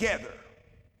together.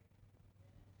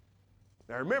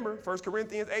 Now remember, 1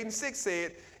 Corinthians 8 and 6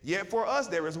 said, yet for us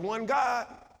there is one God,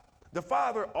 the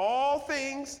Father. All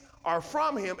things are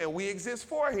from him, and we exist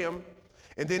for him.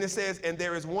 And then it says, and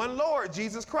there is one Lord,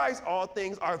 Jesus Christ. All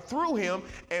things are through him,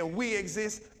 and we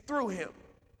exist through him.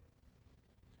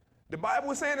 The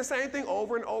Bible is saying the same thing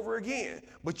over and over again,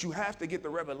 but you have to get the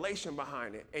revelation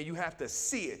behind it, and you have to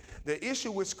see it. The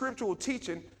issue with scriptural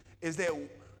teaching is that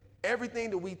everything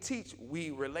that we teach,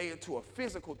 we relate it to a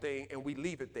physical thing, and we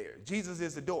leave it there. Jesus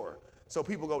is the door, so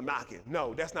people go knocking.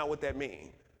 No, that's not what that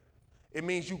means. It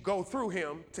means you go through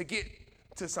him to get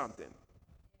to something.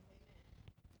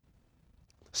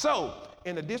 So,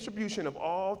 in the distribution of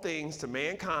all things to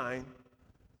mankind,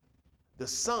 the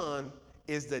Son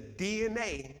is the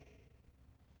DNA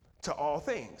to all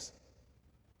things.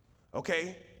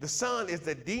 Okay? The Son is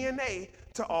the DNA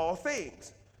to all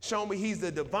things. Show me he's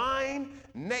the divine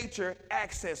nature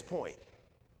access point.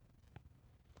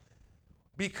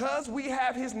 Because we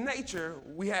have his nature,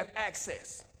 we have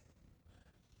access.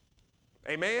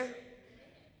 Amen?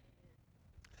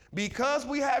 Because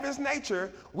we have his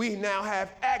nature, we now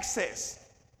have access.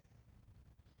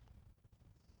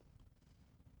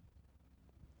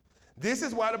 This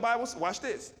is why the Bible, watch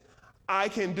this. I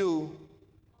can do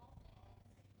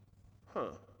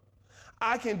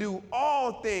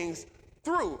all things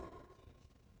through.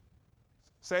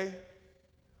 Say,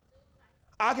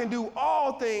 I can do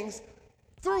all things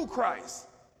through Christ.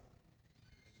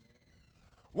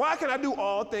 Why can I do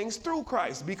all things through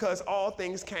Christ? Because all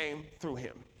things came through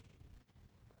him.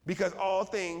 Because all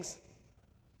things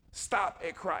stop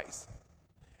at Christ.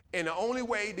 And the only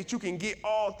way that you can get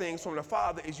all things from the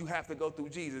Father is you have to go through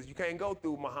Jesus. You can't go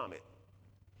through Muhammad.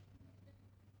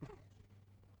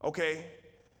 Okay?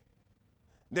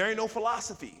 There ain't no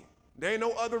philosophy. There ain't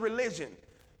no other religion.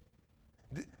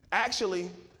 Actually,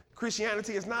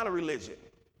 Christianity is not a religion.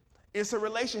 It's a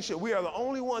relationship. We are the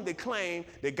only one that claim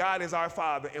that God is our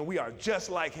Father, and we are just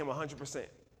like him 100%.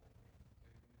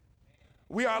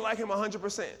 We are like him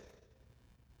 100%.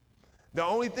 The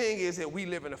only thing is that we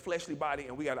live in a fleshly body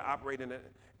and we got to operate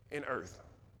in earth.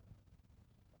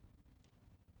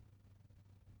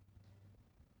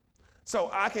 So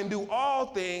I can do all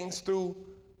things through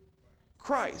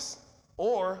Christ,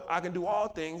 or I can do all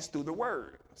things through the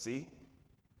Word, see?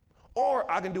 Or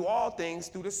I can do all things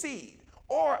through the seed,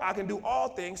 or I can do all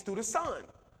things through the Son.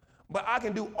 But I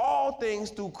can do all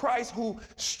things through Christ who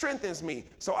strengthens me.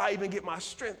 So I even get my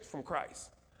strength from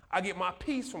Christ. I get my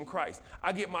peace from Christ.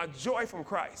 I get my joy from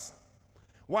Christ.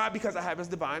 Why? Because I have his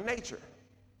divine nature.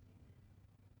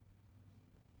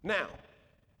 Now,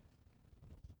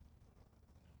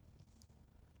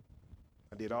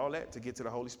 I did all that to get to the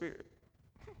Holy Spirit.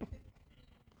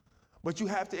 But you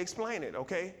have to explain it,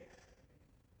 okay?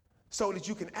 So that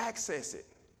you can access it.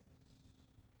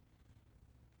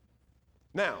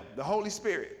 Now, the Holy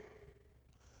Spirit.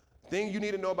 The thing you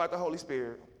need to know about the Holy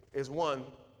Spirit is, one,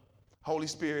 Holy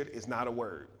Spirit is not a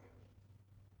word.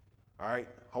 All right?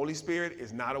 Holy Spirit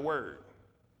is not a word.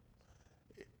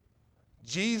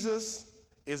 Jesus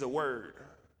is a word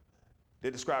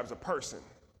that describes a person.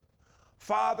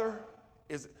 Father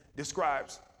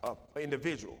describes an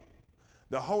individual.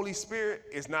 The Holy Spirit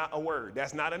is not a word.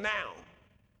 That's not a noun.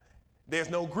 There's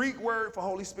no Greek word for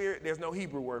Holy Spirit. There's no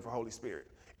Hebrew word for Holy Spirit.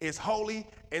 It's Holy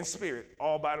and Spirit,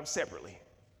 all by them separately.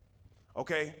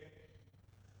 Okay?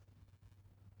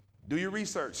 Do your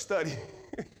research, study.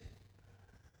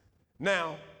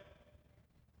 Now,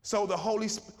 so the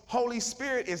Holy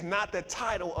Spirit is not the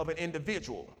title of an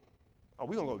individual. Oh,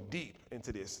 we're going to go deep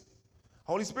into this.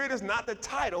 Holy Spirit is not the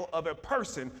title of a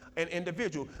person, an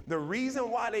individual. The reason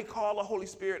why they call the Holy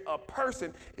Spirit a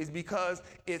person is because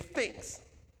it thinks,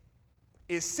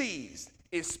 it sees,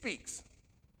 it speaks.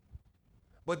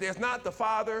 But there's not the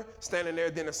Father standing there,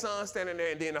 then the Son standing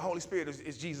there, and then the Holy Spirit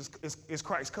is Jesus, is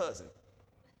Christ's cousin.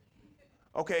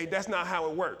 Okay, that's not how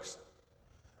it works.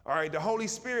 All right, the Holy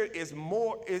Spirit is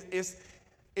more,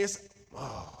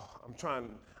 I'm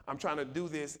trying to do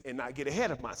this and not get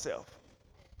ahead of myself.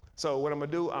 So what I'm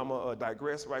gonna do, I'm gonna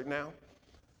digress right now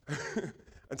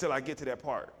until I get to that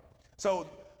part. So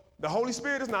the Holy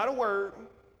Spirit is not a word,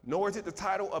 nor is it the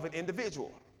title of an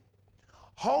individual.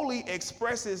 Holy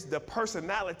expresses the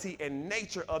personality and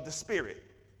nature of the Spirit.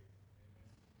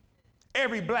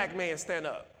 Every black man stand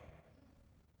up.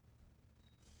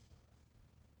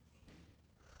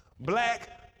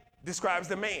 Black describes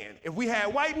the man. If we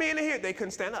had white men in here, they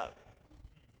couldn't stand up.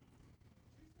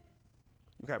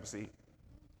 You can have a seat.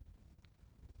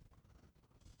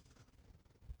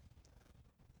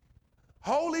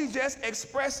 Holy just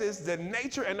expresses the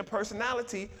nature and the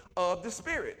personality of the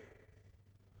Spirit.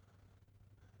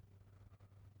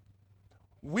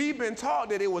 We've been taught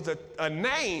that it was a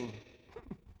name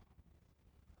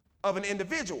of an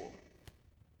individual.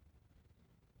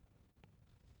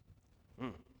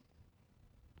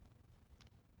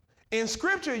 In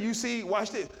Scripture, you see,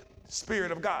 watch this,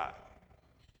 Spirit of God.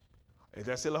 Is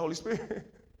that still the Holy Spirit?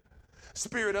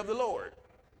 Spirit of the Lord.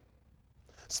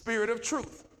 Spirit of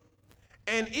truth.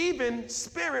 And even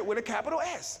Spirit with a capital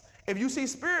S. If you see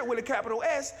Spirit with a capital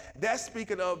S, that's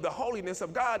speaking of the holiness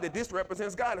of God, that this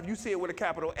represents God. If you see it with a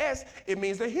capital S, it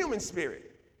means the human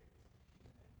spirit.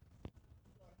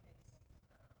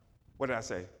 What did I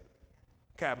say?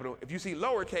 Capital. If you see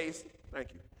lowercase,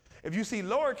 thank you. If you see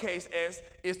lowercase s,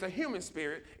 it's the human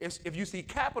spirit. If you see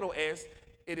capital S,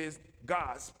 it is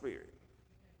God's spirit.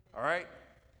 All right?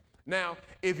 Now,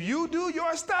 if you do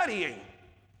your studying,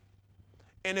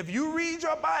 and if you read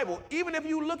your Bible, even if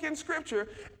you look in scripture,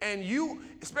 and you,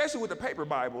 especially with the paper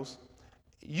Bibles,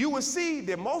 you will see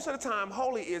that most of the time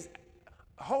holy is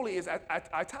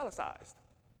italicized.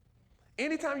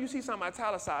 Anytime you see something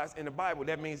italicized in the Bible,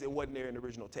 that means it wasn't there in the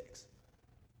original text.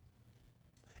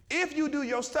 If you do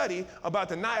your study about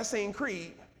the Nicene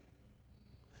Creed,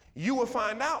 you will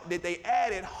find out that they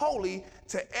added holy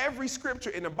to every scripture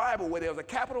in the Bible where there was a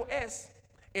capital S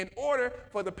in order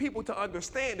for the people to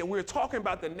understand that we're talking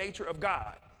about the nature of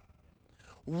God.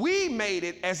 We made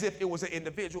it as if it was an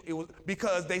individual. It was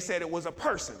because they said it was a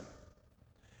person.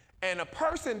 And a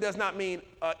person does not mean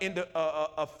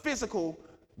a physical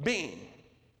being.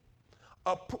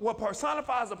 What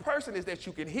personifies a person is that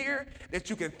you can hear, that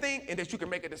you can think, and that you can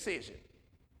make a decision.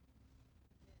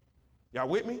 Y'all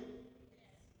with me?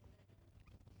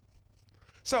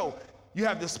 So you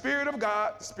have the Spirit of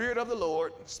God, Spirit of the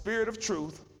Lord, Spirit of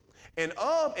truth, and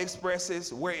of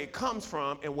expresses where it comes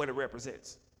from and what it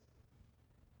represents.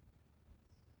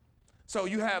 So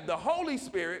you have the Holy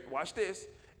Spirit, watch this,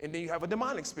 and then you have a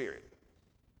demonic spirit.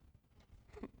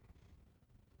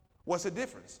 What's the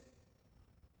difference?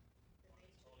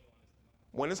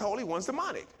 One is holy, one's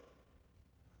demonic.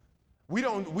 We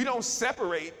don't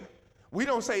separate. We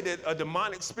don't say that a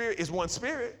demonic spirit is one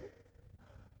spirit.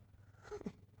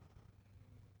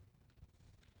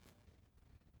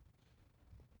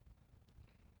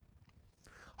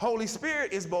 Holy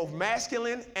Spirit is both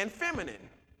masculine and feminine,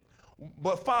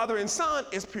 but Father and Son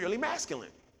is purely masculine.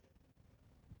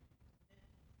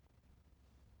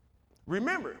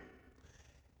 Remember,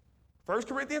 1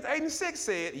 Corinthians 8:6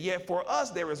 said, yet for us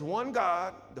there is one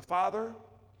God, the Father.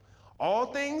 All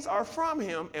things are from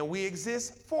him, and we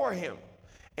exist for him.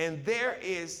 And there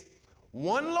is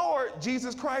one Lord,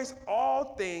 Jesus Christ.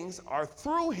 All things are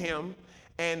through him,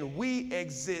 and we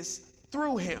exist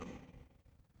through him.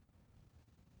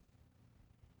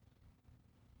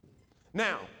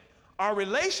 Now, our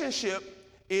relationship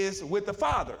is with the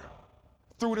Father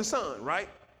through the Son, right?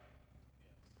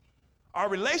 Our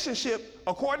relationship,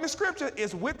 according to Scripture,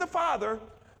 is with the Father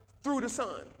through the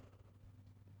Son.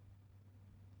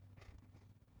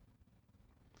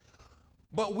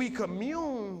 But we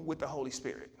commune with the Holy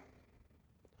Spirit.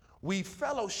 We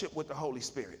fellowship with the Holy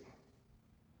Spirit.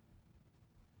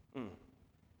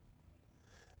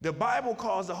 The Bible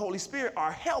calls the Holy Spirit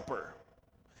our helper.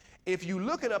 If you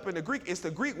look it up in the Greek, it's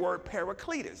the Greek word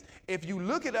parakletos. If you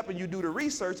look it up and you do the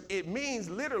research, it means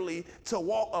literally to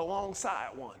walk alongside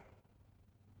one.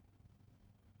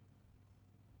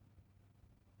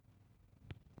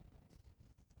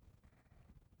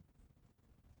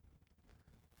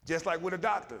 Just like with a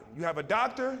doctor. You have a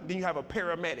doctor, then you have a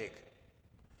paramedic.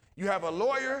 You have a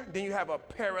lawyer, then you have a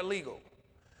paralegal.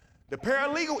 The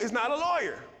paralegal is not a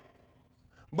lawyer,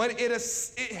 but it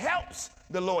helps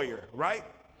the lawyer, right?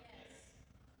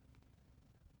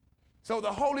 So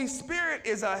the Holy Spirit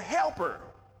is a helper.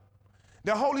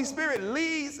 The Holy Spirit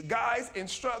leads, guides,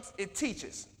 instructs, it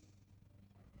teaches.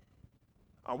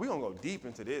 Oh, we're going to go deep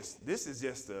into this. This is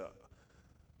just an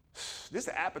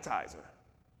appetizer.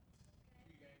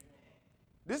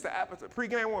 This is the appetizer,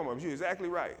 pre-game warm-up. You're exactly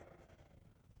right.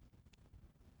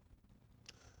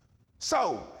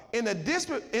 So, in the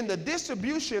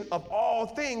distribution of all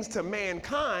things to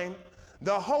mankind,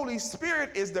 the Holy Spirit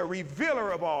is the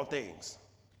revealer of all things.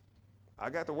 I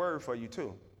got the word for you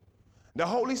too. The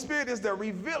Holy Spirit is the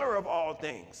revealer of all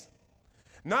things.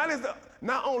 Not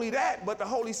only that, but the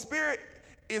Holy Spirit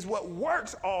is what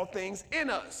works all things in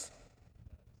us.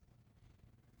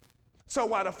 So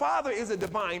while the Father is a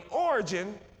divine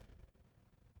origin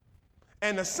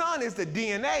and the Son is the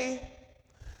DNA,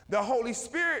 the Holy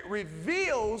Spirit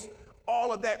reveals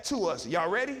all of that to us. Y'all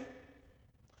ready?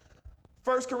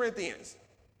 1 Corinthians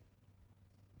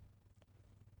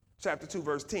chapter 2,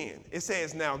 verse 10. It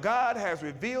says, now God has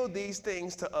revealed these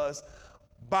things to us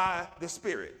by the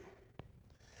Spirit.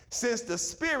 Since the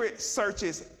Spirit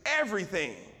searches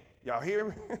everything, y'all hear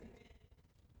me?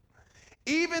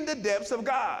 Even the depths of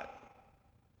God.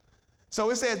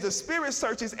 So it says the Spirit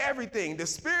searches everything. The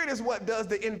Spirit is what does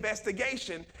the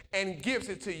investigation and gives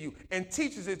it to you and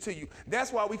teaches it to you.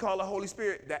 That's why we call the Holy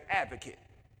Spirit the advocate.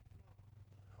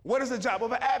 What is the job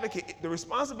of an advocate? The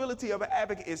responsibility of an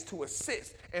advocate is to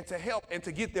assist and to help and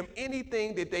to get them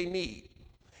anything that they need.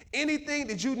 Anything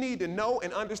that you need to know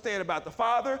and understand about the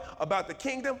Father, about the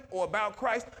kingdom, or about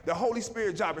Christ, the Holy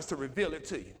Spirit's job is to reveal it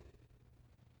to you.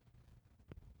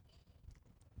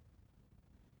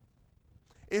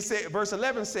 It said, verse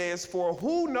 11 says, for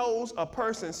who knows a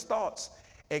person's thoughts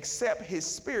except his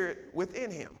spirit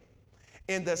within him?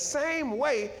 In the same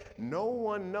way, no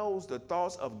one knows the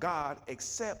thoughts of God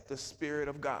except the Spirit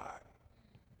of God.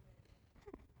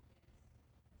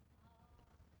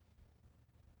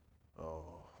 Oh,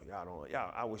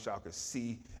 I wish y'all could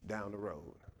see down the road.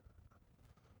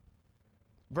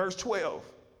 Verse 12,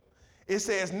 it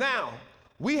says, now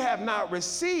we have not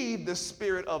received the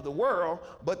spirit of the world,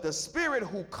 but the Spirit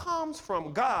who comes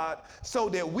from God, so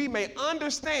that we may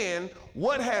understand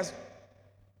what has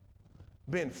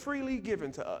been freely given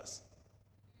to us.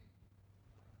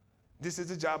 This is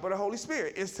the job of the Holy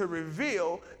Spirit, is to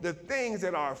reveal the things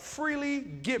that are freely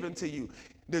given to you.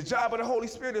 The job of the Holy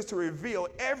Spirit is to reveal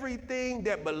everything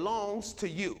that belongs to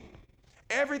you,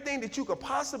 everything that you could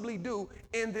possibly do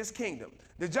in this kingdom.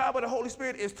 The job of the Holy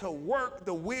Spirit is to work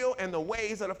the will and the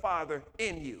ways of the Father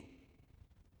in you.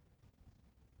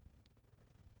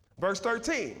 Verse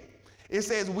 13, it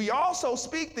says, we also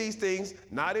speak these things,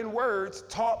 not in words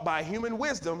taught by human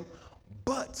wisdom,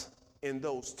 but in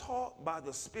those taught by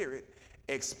the Spirit,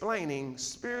 explaining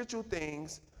spiritual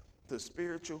things to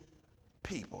spiritual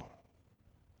people.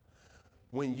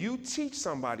 When you teach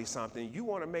somebody something, you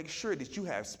want to make sure that you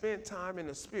have spent time in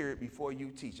the Spirit before you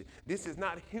teach it. This is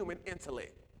not human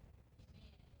intellect.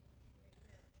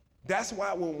 That's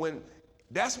why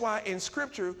that's why in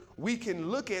Scripture we can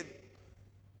look at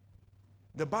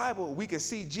the Bible, we can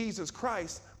see Jesus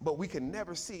Christ, but we can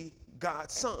never see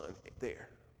God's Son there.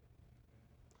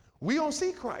 We don't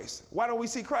see Christ. Why don't we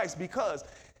see Christ? Because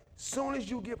soon as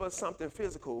you give us something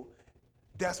physical,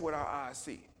 that's what our eyes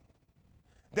see.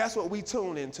 That's what we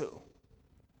tune into.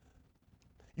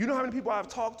 You know how many people I've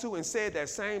talked to and said that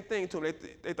same thing to them?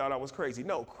 They thought I was crazy.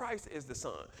 No, Christ is the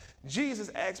Son. Jesus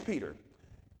asked Peter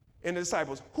and the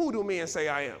disciples, who do men say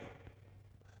I am?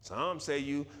 Some say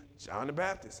you John the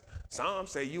Baptist. Some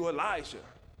say you Elijah.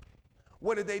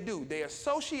 What did they do? They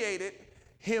associated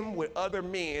him with other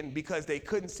men because they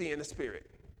couldn't see in the Spirit.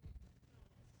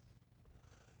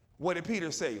 What did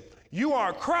Peter say? You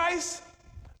are Christ,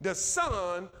 the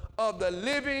Son of the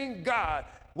living God.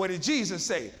 What did Jesus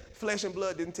say? Flesh and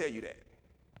blood didn't tell you that.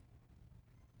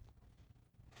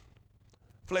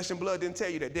 Flesh and blood didn't tell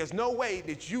you that. There's no way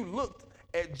that you looked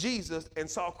at Jesus and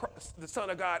saw Christ, the Son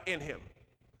of God, in him.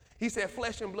 He said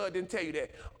flesh and blood didn't tell you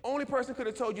that. Only person could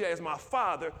have told you that is my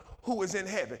Father who is in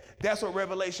heaven. That's what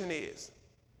revelation is.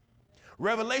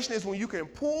 Revelation is when you can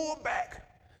pull back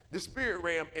the spirit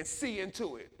realm and see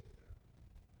into it.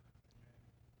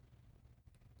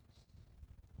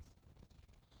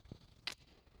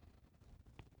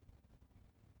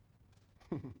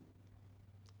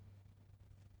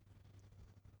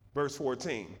 Verse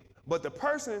 14, but the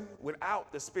person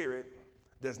without the Spirit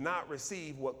does not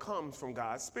receive what comes from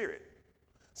God's Spirit.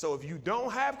 So if you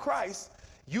don't have Christ,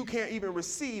 you can't even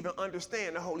receive and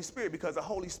understand the Holy Spirit, because the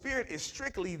Holy Spirit is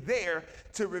strictly there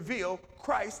to reveal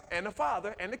Christ and the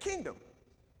Father and the kingdom.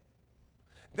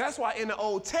 That's why in the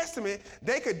Old Testament,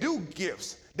 they could do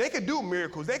gifts, they could do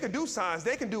miracles, they could do signs,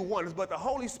 they could do wonders, but the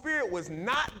Holy Spirit was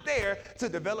not there to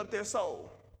develop their soul.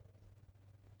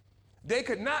 They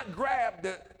could not grab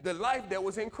the life that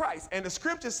was in Christ. And the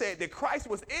scripture said that Christ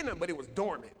was in them, but it was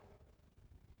dormant.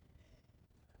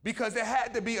 Because there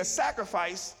had to be a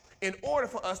sacrifice in order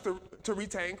for us to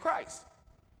retain Christ.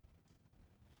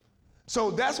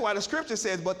 So that's why the scripture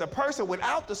says, but the person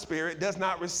without the Spirit does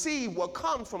not receive what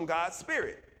comes from God's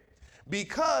Spirit,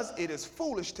 because it is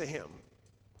foolish to him.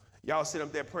 Y'all sit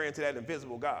up there praying to that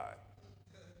invisible God.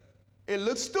 It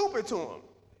looks stupid to him.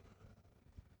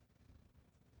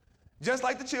 Just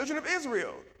like the children of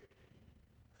Israel.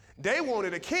 They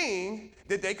wanted a king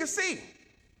that they could see.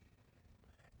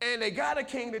 And they got a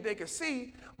king that they could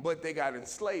see, but they got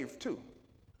enslaved too.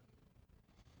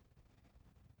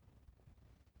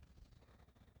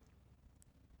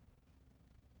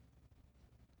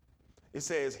 It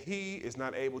says he is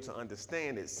not able to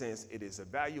understand it since it is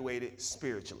evaluated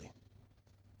spiritually.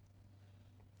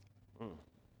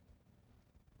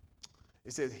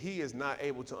 It says he is not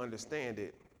able to understand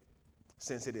it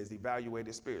since it is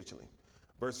evaluated spiritually.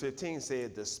 Verse 15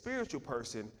 said, the spiritual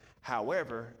person,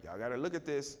 however, y'all got to look at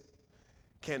this,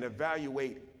 can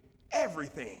evaluate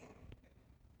everything.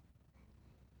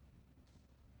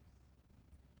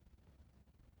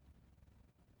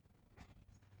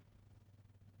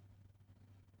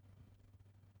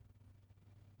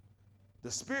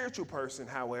 The spiritual person,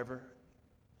 however,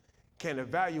 can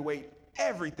evaluate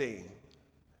everything.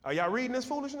 Are y'all reading this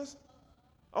foolishness?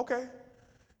 Okay.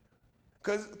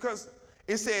 Because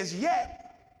it says,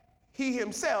 yet he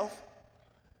himself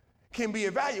can be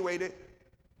evaluated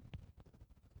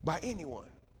by anyone.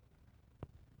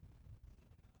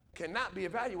 Cannot be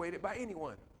evaluated by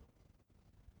anyone.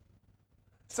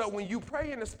 So when you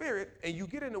pray in the Spirit and you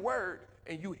get in the Word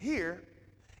and you hear,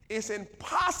 it's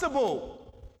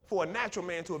impossible for a natural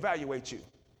man to evaluate you.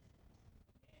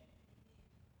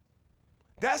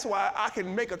 That's why I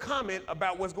can make a comment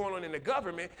about what's going on in the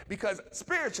government, because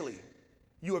spiritually,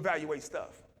 you evaluate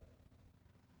stuff.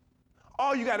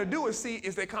 All you got to do is see,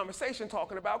 is their conversation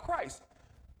talking about Christ?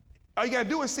 All you got to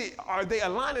do is see, are they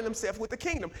aligning themselves with the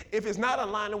kingdom? If it's not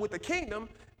aligning with the kingdom,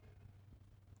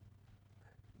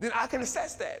 then I can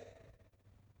assess that.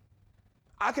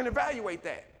 I can evaluate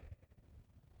that.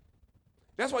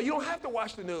 That's why you don't have to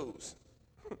watch the news.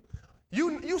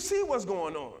 You see what's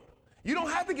going on. You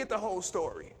don't have to get the whole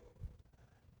story.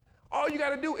 All you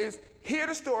got to do is hear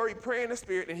the story, pray in the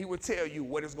Spirit, and he will tell you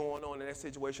what is going on in that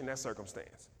situation, that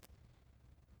circumstance.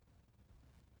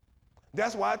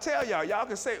 That's why I tell y'all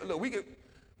can say, look, we can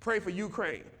pray for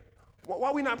Ukraine. Why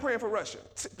are we not praying for Russia?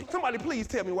 Somebody please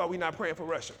tell me why we're not praying for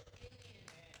Russia.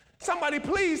 Somebody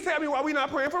please tell me why we're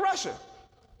not praying for Russia.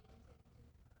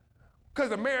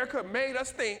 Because America made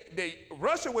us think that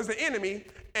Russia was the enemy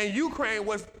and Ukraine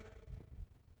was.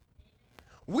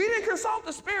 We didn't consult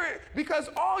the Spirit, because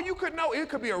all you could know, it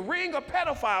could be a ring of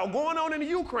pedophile going on in the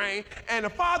Ukraine and the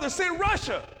father sent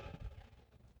Russia.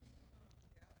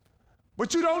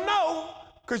 But you don't know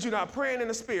because you're not praying in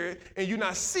the Spirit and you're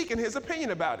not seeking his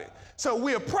opinion about it. So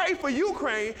we'll pray for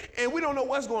Ukraine and we don't know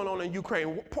what's going on in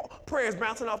Ukraine. Prayers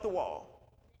bouncing off the wall.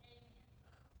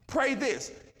 Pray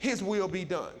this, his will be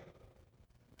done.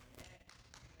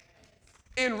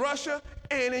 In Russia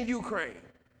and in Ukraine.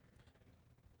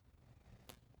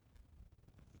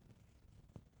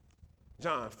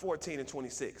 John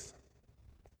 14:26.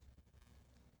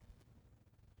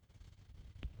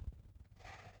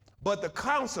 But the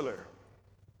Counselor,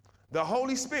 the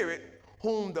Holy Spirit,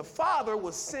 whom the Father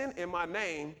will send in my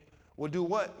name, will do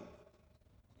what?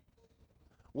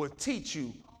 Will teach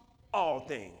you all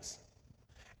things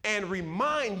and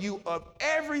remind you of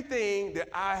everything that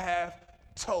I have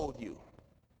told you.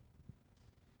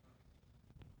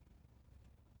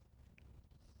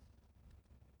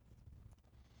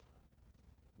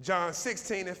 John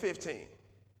 16:15.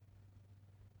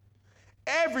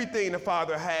 Everything the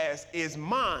Father has is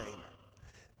mine.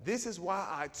 This is why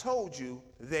I told you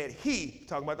that he,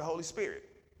 talking about the Holy Spirit,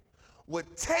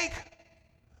 would take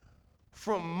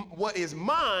from what is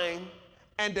mine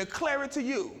and declare it to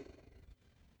you.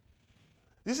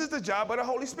 This is the job of the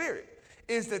Holy Spirit,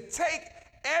 is to take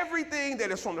everything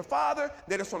that is from the Father,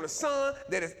 that is from the Son,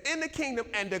 that is in the kingdom,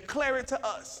 and declare it to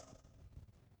us.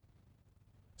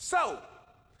 So,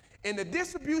 in the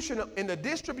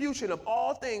distribution of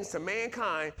all things to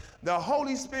mankind, the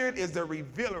Holy Spirit is the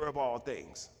revealer of all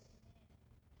things.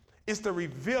 It's the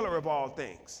revealer of all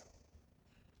things.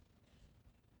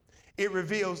 It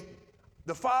reveals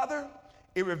the Father,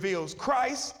 it reveals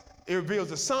Christ, it reveals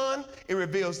the Son, it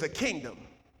reveals the kingdom.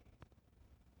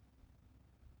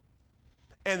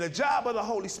 And the job of the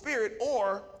Holy Spirit,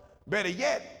 or better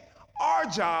yet, our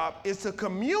job is to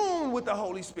commune with the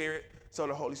Holy Spirit so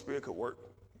the Holy Spirit could work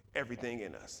everything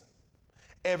in us.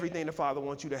 Everything the Father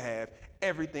wants you to have,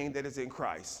 everything that is in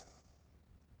Christ,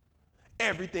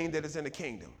 everything that is in the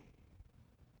kingdom.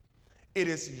 It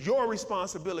is your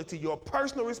responsibility, your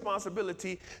personal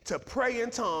responsibility to pray in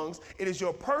tongues. It is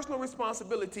your personal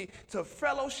responsibility to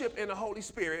fellowship in the Holy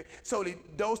Spirit so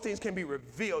that those things can be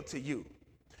revealed to you.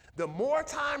 The more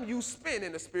time you spend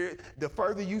in the Spirit, the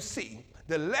further you see.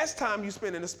 The less time you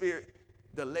spend in the Spirit,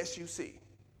 the less you see.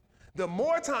 The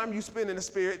more time you spend in the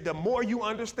Spirit, the more you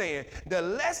understand. The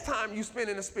less time you spend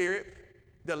in the Spirit,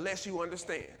 the less you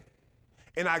understand.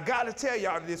 And I got to tell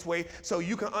y'all this way so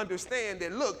you can understand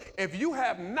that, look, if you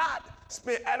have not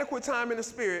spent adequate time in the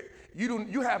Spirit,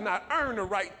 you have not earned the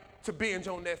right to binge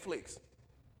on Netflix.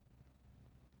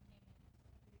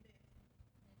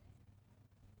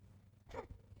 If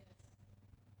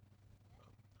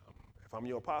I'm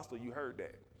your apostle, you heard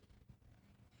that.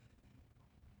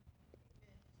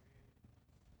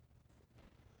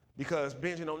 Because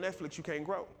binging on Netflix, you can't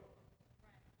grow.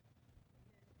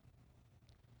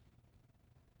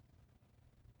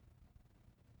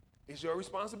 It's your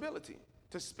responsibility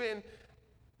to spend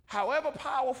however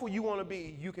powerful you want to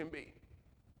be, you can be.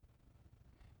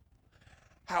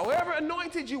 However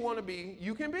anointed you want to be,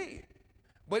 you can be.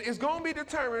 But it's going to be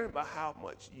determined by how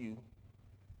much you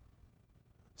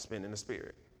spend in the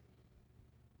Spirit.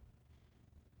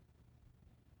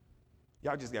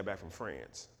 Y'all just got back from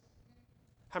France.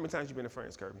 How many times you been to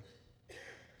France, Kirby?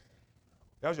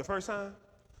 That was your first time?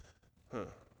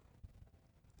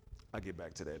 I'll get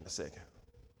back to that in a second.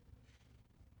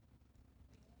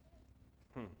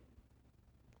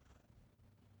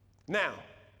 Now,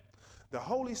 the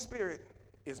Holy Spirit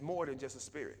is more than just a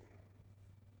spirit.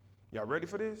 Y'all ready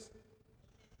for this?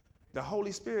 The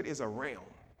Holy Spirit is a realm.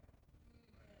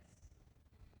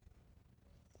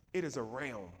 It is a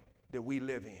realm that we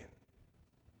live in.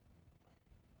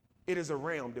 It is a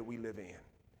realm that we live in.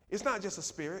 It's not just a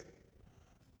spirit.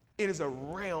 It is a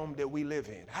realm that we live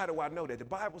in. How do I know that? The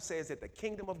Bible says that the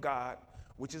kingdom of God,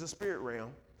 which is a spirit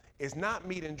realm, is not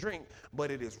meat and drink,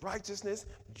 but it is righteousness,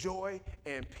 joy,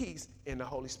 and peace in the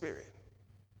Holy Spirit.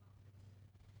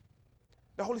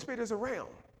 The Holy Spirit is a realm.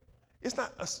 It's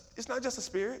not just a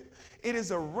spirit. It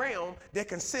is a realm that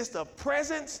consists of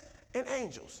presence and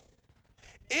angels.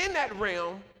 In that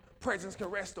realm, presence can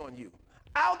rest on you.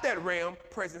 Out that realm,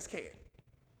 presence can't.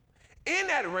 In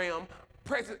that realm,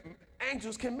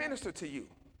 angels can minister to you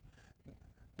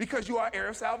because you are heir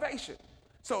of salvation.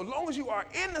 So as long as you are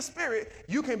in the spirit,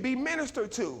 you can be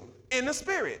ministered to in the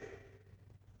spirit.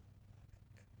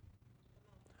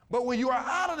 But when you are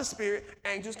out of the spirit,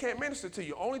 angels can't minister to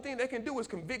you. Only thing they can do is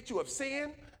convict you of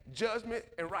sin, judgment,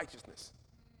 and righteousness.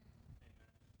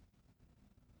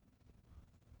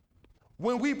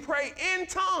 When we pray in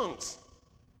tongues,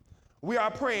 we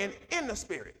are praying in the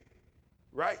spirit,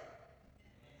 right?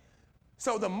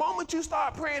 So the moment you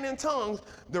start praying in tongues,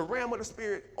 the realm of the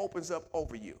spirit opens up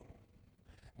over you.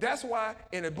 That's why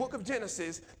in the book of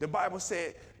Genesis, the Bible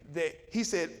said that he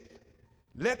said,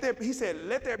 let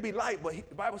there be light, but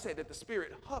the Bible said that the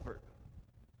spirit hovered.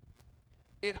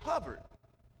 It hovered.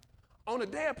 On the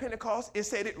day of Pentecost, it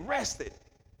said it rested.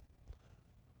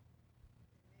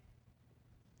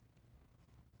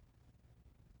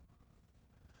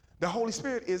 The Holy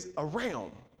Spirit is a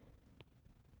realm.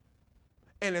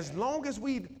 And as long as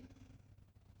we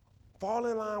fall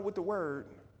in line with the word,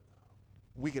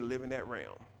 we can live in that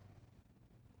realm.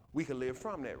 We can live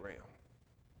from that realm.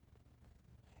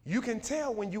 You can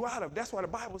tell when you're out of, that's why the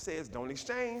Bible says don't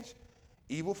exchange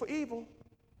evil for evil,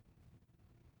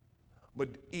 but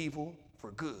evil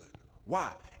for good.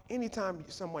 Why? Anytime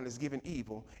someone is given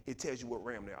evil, it tells you what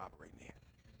realm they're operating in.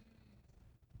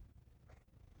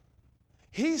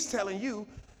 He's telling you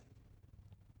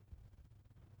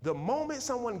the moment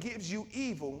someone gives you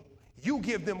evil, you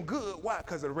give them good. Why?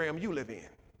 Because of the realm you live in.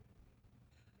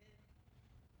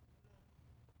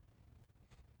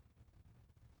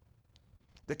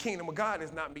 The kingdom of God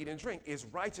is not meat and drink. It's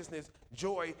righteousness,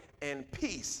 joy, and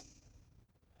peace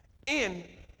in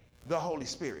the Holy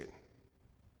Spirit.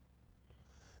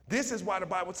 This is why the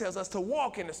Bible tells us to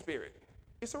walk in the Spirit.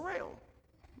 It's a realm.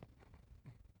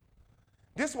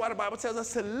 This is why the Bible tells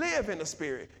us to live in the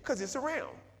Spirit, because it's a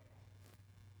realm.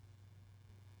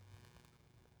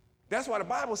 That's why the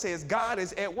Bible says God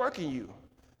is at work in you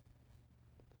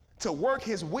to work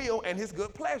his will and his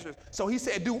good pleasures. So he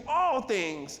said, do all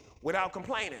things without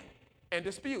complaining and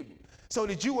disputing, so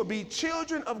that you will be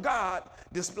children of God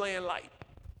displaying light.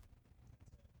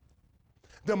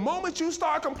 The moment you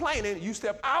start complaining, you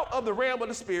step out of the realm of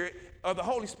the Spirit, of the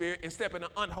Holy Spirit, and step in the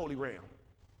unholy realm.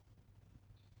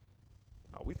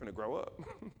 Oh, we finna grow up.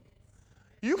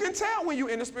 You can tell when you're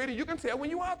in the Spirit, and you can tell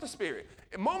when you're out the Spirit.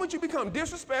 The moment you become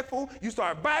disrespectful, you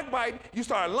start backbiting, you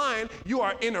start lying, you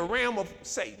are in the realm of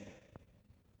Satan.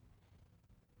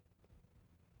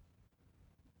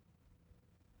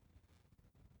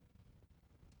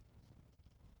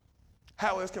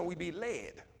 How else can we be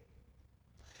led?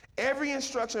 Every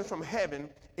instruction from heaven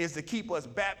is to keep us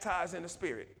baptized in the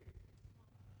Spirit.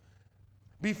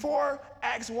 Before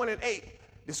Acts 1:8,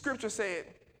 the scripture said,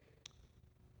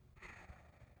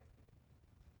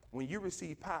 when you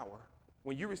receive power,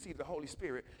 when you receive the Holy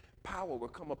Spirit, power will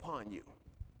come upon you,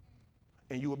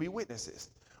 and you will be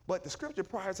witnesses. But the scripture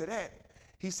prior to that,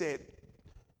 he said,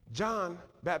 John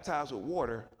baptized with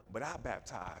water, but I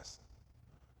baptize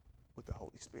with the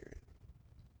Holy Spirit.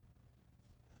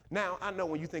 Now, I know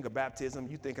when you think of baptism,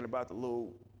 you're thinking about the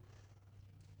little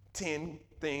tin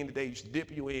thing that they used to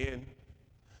dip you in,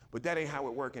 but that ain't how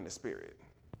it works in the Spirit,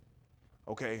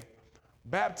 okay?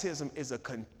 Baptism is a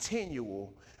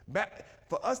continual,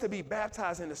 for us to be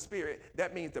baptized in the Spirit,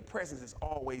 that means the presence is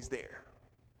always there.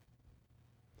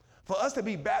 For us to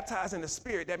be baptized in the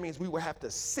Spirit, that means we will have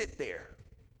to sit there.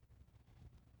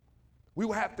 We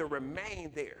will have to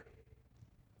remain there.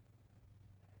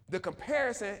 The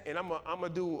comparison, and I'm gonna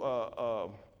do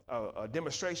a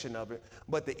demonstration of it,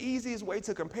 but the easiest way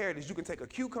to compare it is you can take a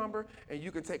cucumber and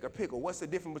you can take a pickle. What's the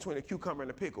difference between a cucumber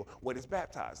and a pickle? What it's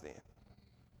baptized in.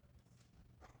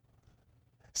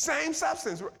 Same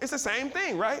substance, it's the same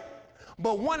thing, right?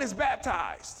 But one is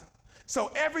baptized.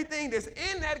 So everything that's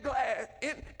in that glass,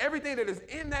 everything that is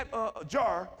in that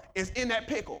jar is in that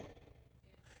pickle.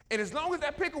 And as long as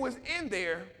that pickle is in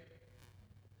there,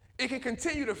 it can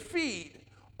continue to feed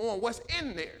on what's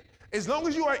in there. As long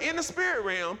as you are in the spirit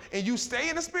realm and you stay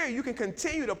in the spirit, you can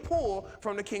continue to pull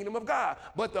from the kingdom of God.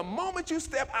 But the moment you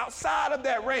step outside of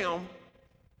that realm,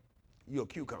 you're a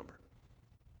cucumber.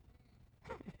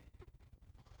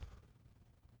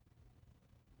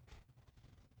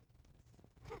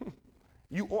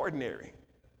 You ordinary.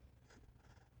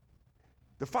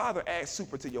 The Father adds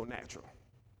super to your natural.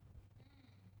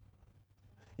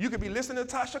 You could be listening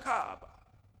to Tasha Cobb.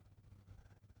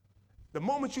 The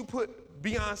moment you put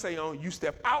Beyonce on, you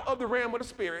step out of the realm of the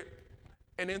spirit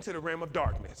and into the realm of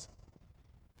darkness.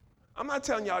 I'm not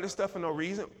telling y'all this stuff for no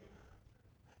reason.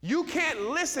 You can't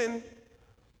listen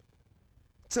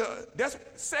to that's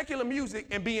secular music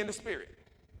and be in the spirit.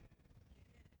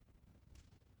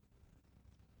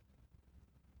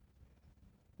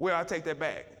 Well, I take that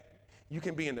back. You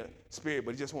can be in the spirit,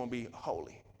 but it just won't be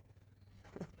holy.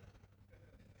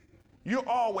 You're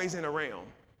always in a realm.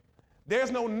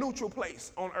 There's no neutral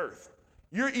place on earth.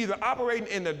 You're either operating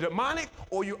in the demonic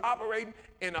or you're operating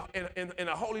in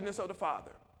the holiness of the Father.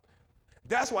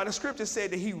 That's why the scripture said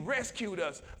that he rescued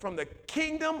us from the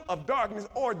kingdom of darkness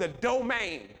or the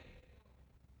domain.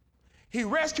 He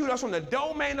rescued us from the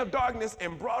domain of darkness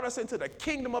and brought us into the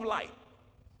kingdom of light.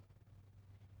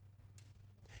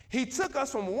 He took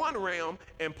us from one realm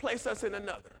and placed us in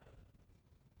another.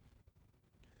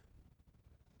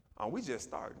 Oh, we just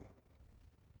starting.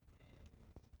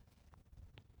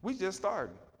 We just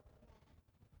started.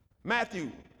 Matthew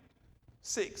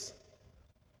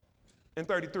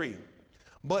 6:33.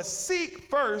 But seek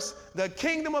first the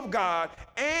kingdom of God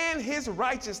and his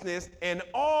righteousness, and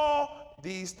all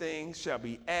these things shall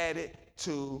be added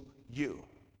to you.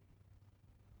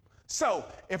 So,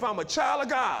 if I'm a child of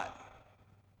God,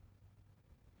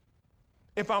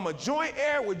 if I'm a joint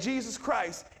heir with Jesus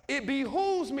Christ, it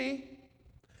behooves me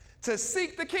to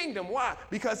seek the kingdom. Why?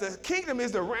 Because the kingdom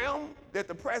is the realm that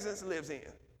the presence lives in.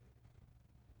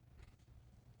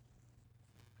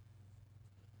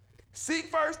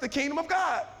 Seek first the kingdom of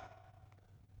God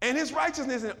and his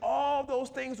righteousness, and all those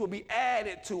things will be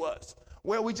added to us.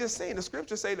 Well, we just seen the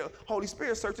scriptures say the Holy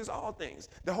Spirit searches all things.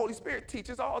 The Holy Spirit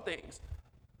teaches all things.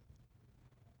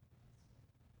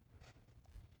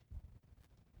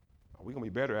 We're going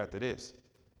to be better after this.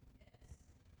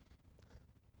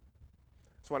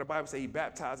 That's why the Bible says he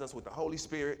baptized us with the Holy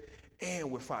Spirit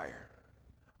and with fire.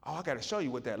 Oh, I got to show you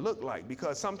what that looked like,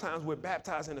 because sometimes we're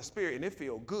baptized in the Spirit and it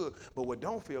feels good, but what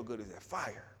don't feel good is that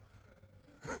fire.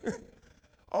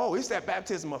 Oh, it's that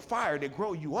baptism of fire that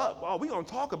grow you up. Oh, we're going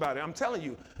to talk about it, I'm telling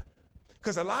you.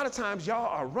 Because a lot of times y'all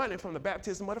are running from the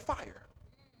baptism of the fire.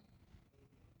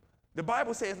 The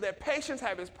Bible says, let patience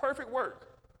have its perfect work.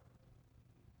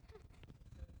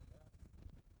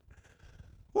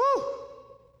 Woo!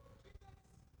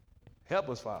 Help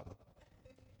us, Father.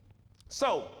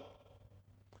 So,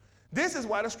 this is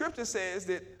why the scripture says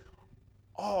that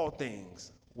all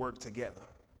things work together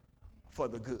for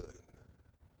the good.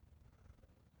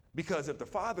 Because if the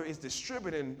Father is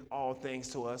distributing all things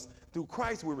to us, through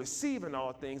Christ we're receiving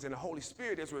all things, and the Holy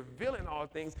Spirit is revealing all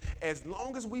things. As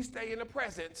long as we stay in the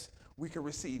presence, we can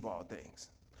receive all things.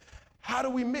 How do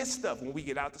we miss stuff when we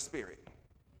get out the Spirit?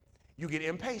 You get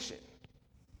impatient.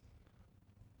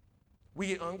 We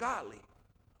get ungodly.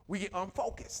 We get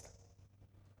unfocused.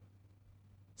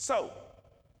 So,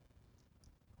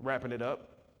 wrapping it up,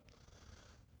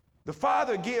 the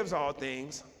Father gives all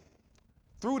things.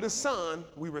 Through the Son,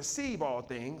 we receive all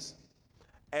things,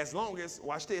 as long as,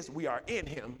 watch this, we are in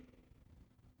him.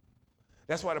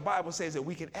 That's why the Bible says that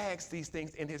we can ask these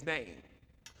things in his name.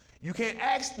 You can't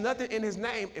ask nothing in his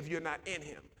name if you're not in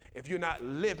him. If you're not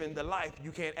living the life,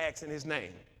 you can't ask in his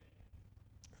name.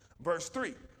 Verse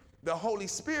 3, the Holy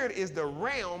Spirit is the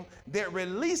realm that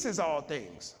releases all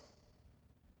things.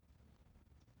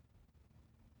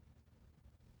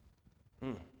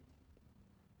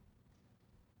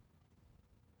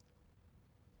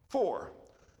 4,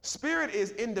 spirit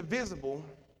is indivisible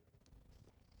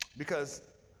because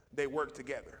they work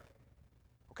together.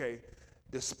 Okay,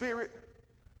 the spirit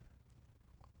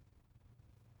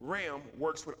realm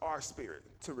works with our spirit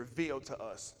to reveal to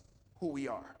us who we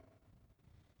are.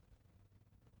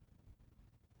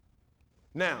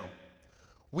 Now,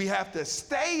 we have to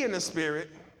stay in the Spirit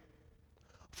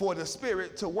for the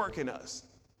Spirit to work in us.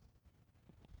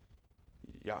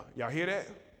 Y'all hear that?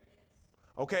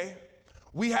 Okay?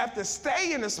 We have to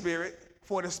stay in the Spirit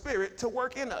for the Spirit to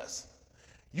work in us.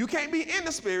 You can't be in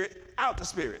the Spirit, out the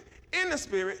Spirit. In the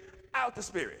Spirit, out the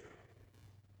Spirit.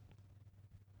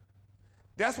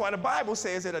 That's why the Bible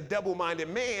says that a double-minded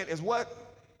man is what?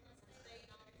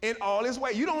 In all his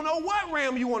way. You don't know what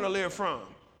realm you want to live from.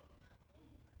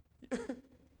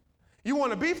 You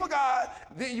want to be for God,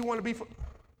 then you want to be for...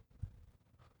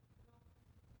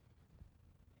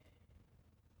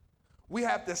 We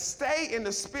have to stay in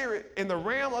the spirit, in the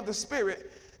realm of the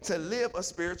spirit, to live a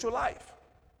spiritual life.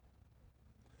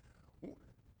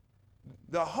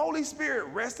 The Holy Spirit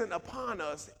resting upon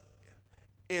us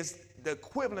is the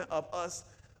equivalent of us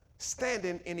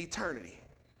standing in eternity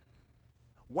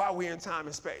while we're in time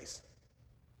and space.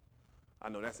 I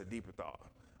know that's a deeper thought.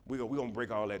 We're going to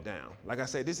break all that down. Like I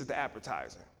said, this is the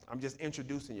appetizer. I'm just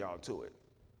introducing y'all to it.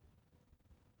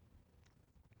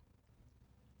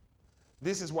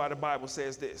 This is why the Bible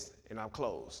says this, and I'll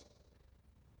close.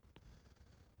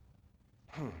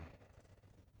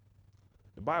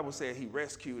 The Bible said he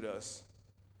rescued us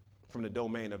from the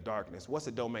domain of darkness. What's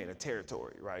a domain? A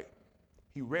territory, right?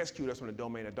 He rescued us from the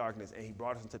domain of darkness, and he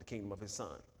brought us into the kingdom of his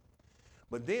son.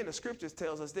 But then the scriptures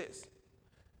tells us this: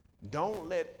 don't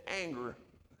let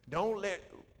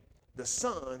the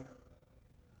sun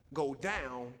go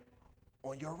down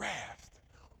on your wrath.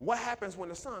 What happens when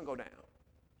the sun go down?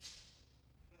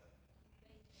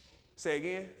 Say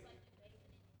again.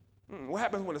 What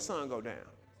happens when the sun go down?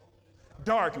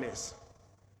 Darkness.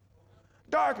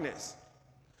 Darkness.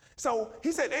 So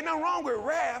he said, ain't nothing wrong with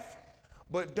wrath,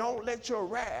 but don't let your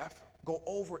wrath go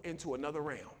over into another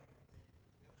realm.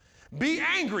 Be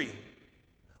angry,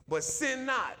 but sin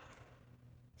not.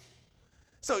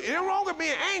 So it ain't wrong with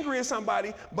being angry at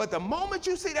somebody, but the moment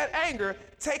you see that anger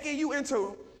taking you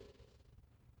into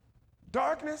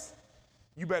darkness,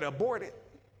 you better abort it.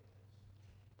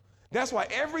 That's why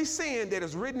every sin that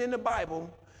is written in the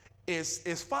Bible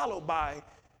is followed by,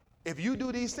 if you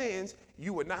do these sins,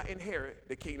 you will not inherit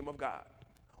the kingdom of God.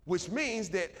 Which means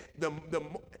that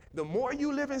the more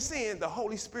you live in sin, the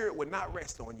Holy Spirit will not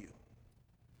rest on you.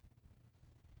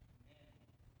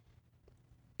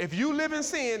 If you live in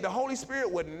sin, the Holy Spirit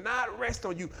would not rest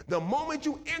on you. The moment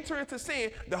you enter into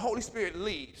sin, the Holy Spirit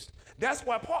leaves. That's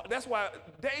why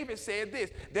David said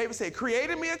this. David said,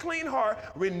 creating me a clean heart,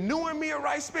 renewing me a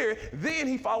right spirit. Then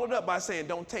he followed up by saying,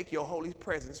 don't take your holy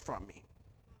presence from me.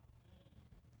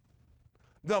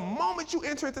 The moment you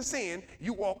enter into sin,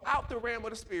 you walk out the realm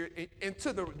of the spirit into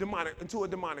a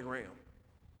demonic realm.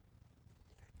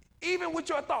 Even with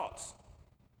your thoughts.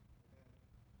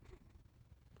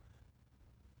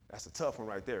 That's a tough one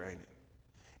right there, ain't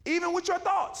it? Even with your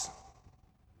thoughts.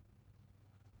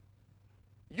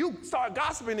 You start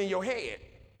gossiping in your head.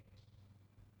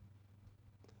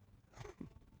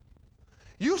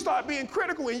 You start being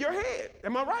critical in your head.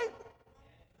 Am I right?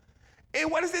 And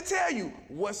what does it tell you?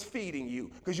 What's feeding you?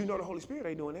 Because you know the Holy Spirit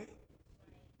ain't doing that.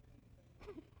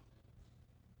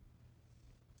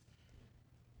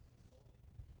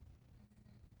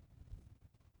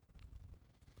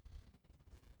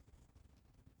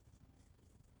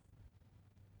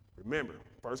 Remember,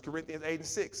 1 Corinthians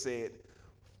 8:6 said,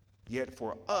 yet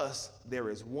for us there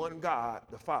is one God,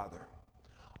 the Father.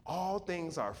 All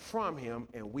things are from him,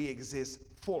 and we exist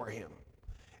for him.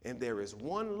 And there is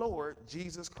one Lord,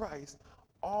 Jesus Christ,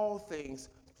 all things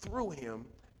through him,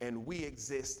 and we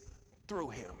exist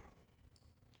through him.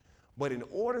 But in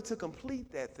order to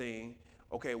complete that thing,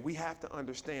 okay, we have to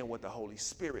understand what the Holy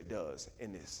Spirit does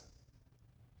in this.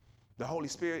 The Holy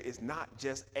Spirit is not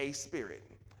just a spirit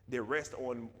that rests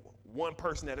on one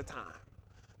person at a time.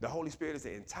 The Holy Spirit is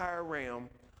the entire realm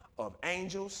of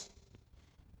angels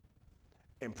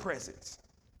and presence.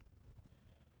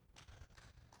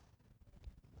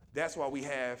 That's why we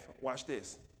have, watch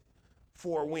this,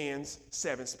 4 winds,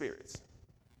 7 spirits.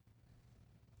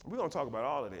 We're going to talk about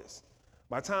all of this.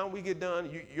 By the time we get done,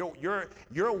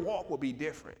 your walk will be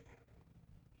different.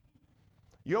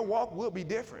 Your walk will be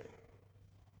different,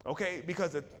 okay?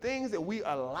 Because the things that we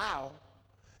allow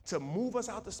to move us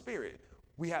out the spirit,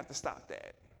 we have to stop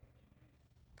that.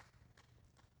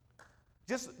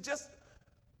 Just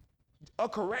a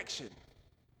correction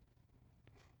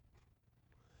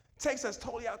takes us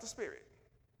totally out the spirit.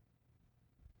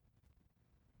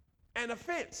 An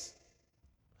offense.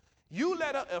 You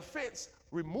let an offense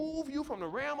remove you from the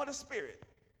realm of the spirit.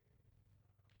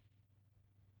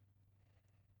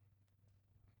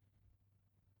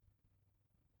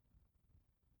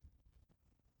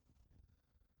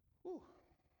 Whew.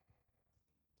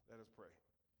 Let us pray.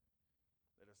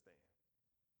 Let us stand.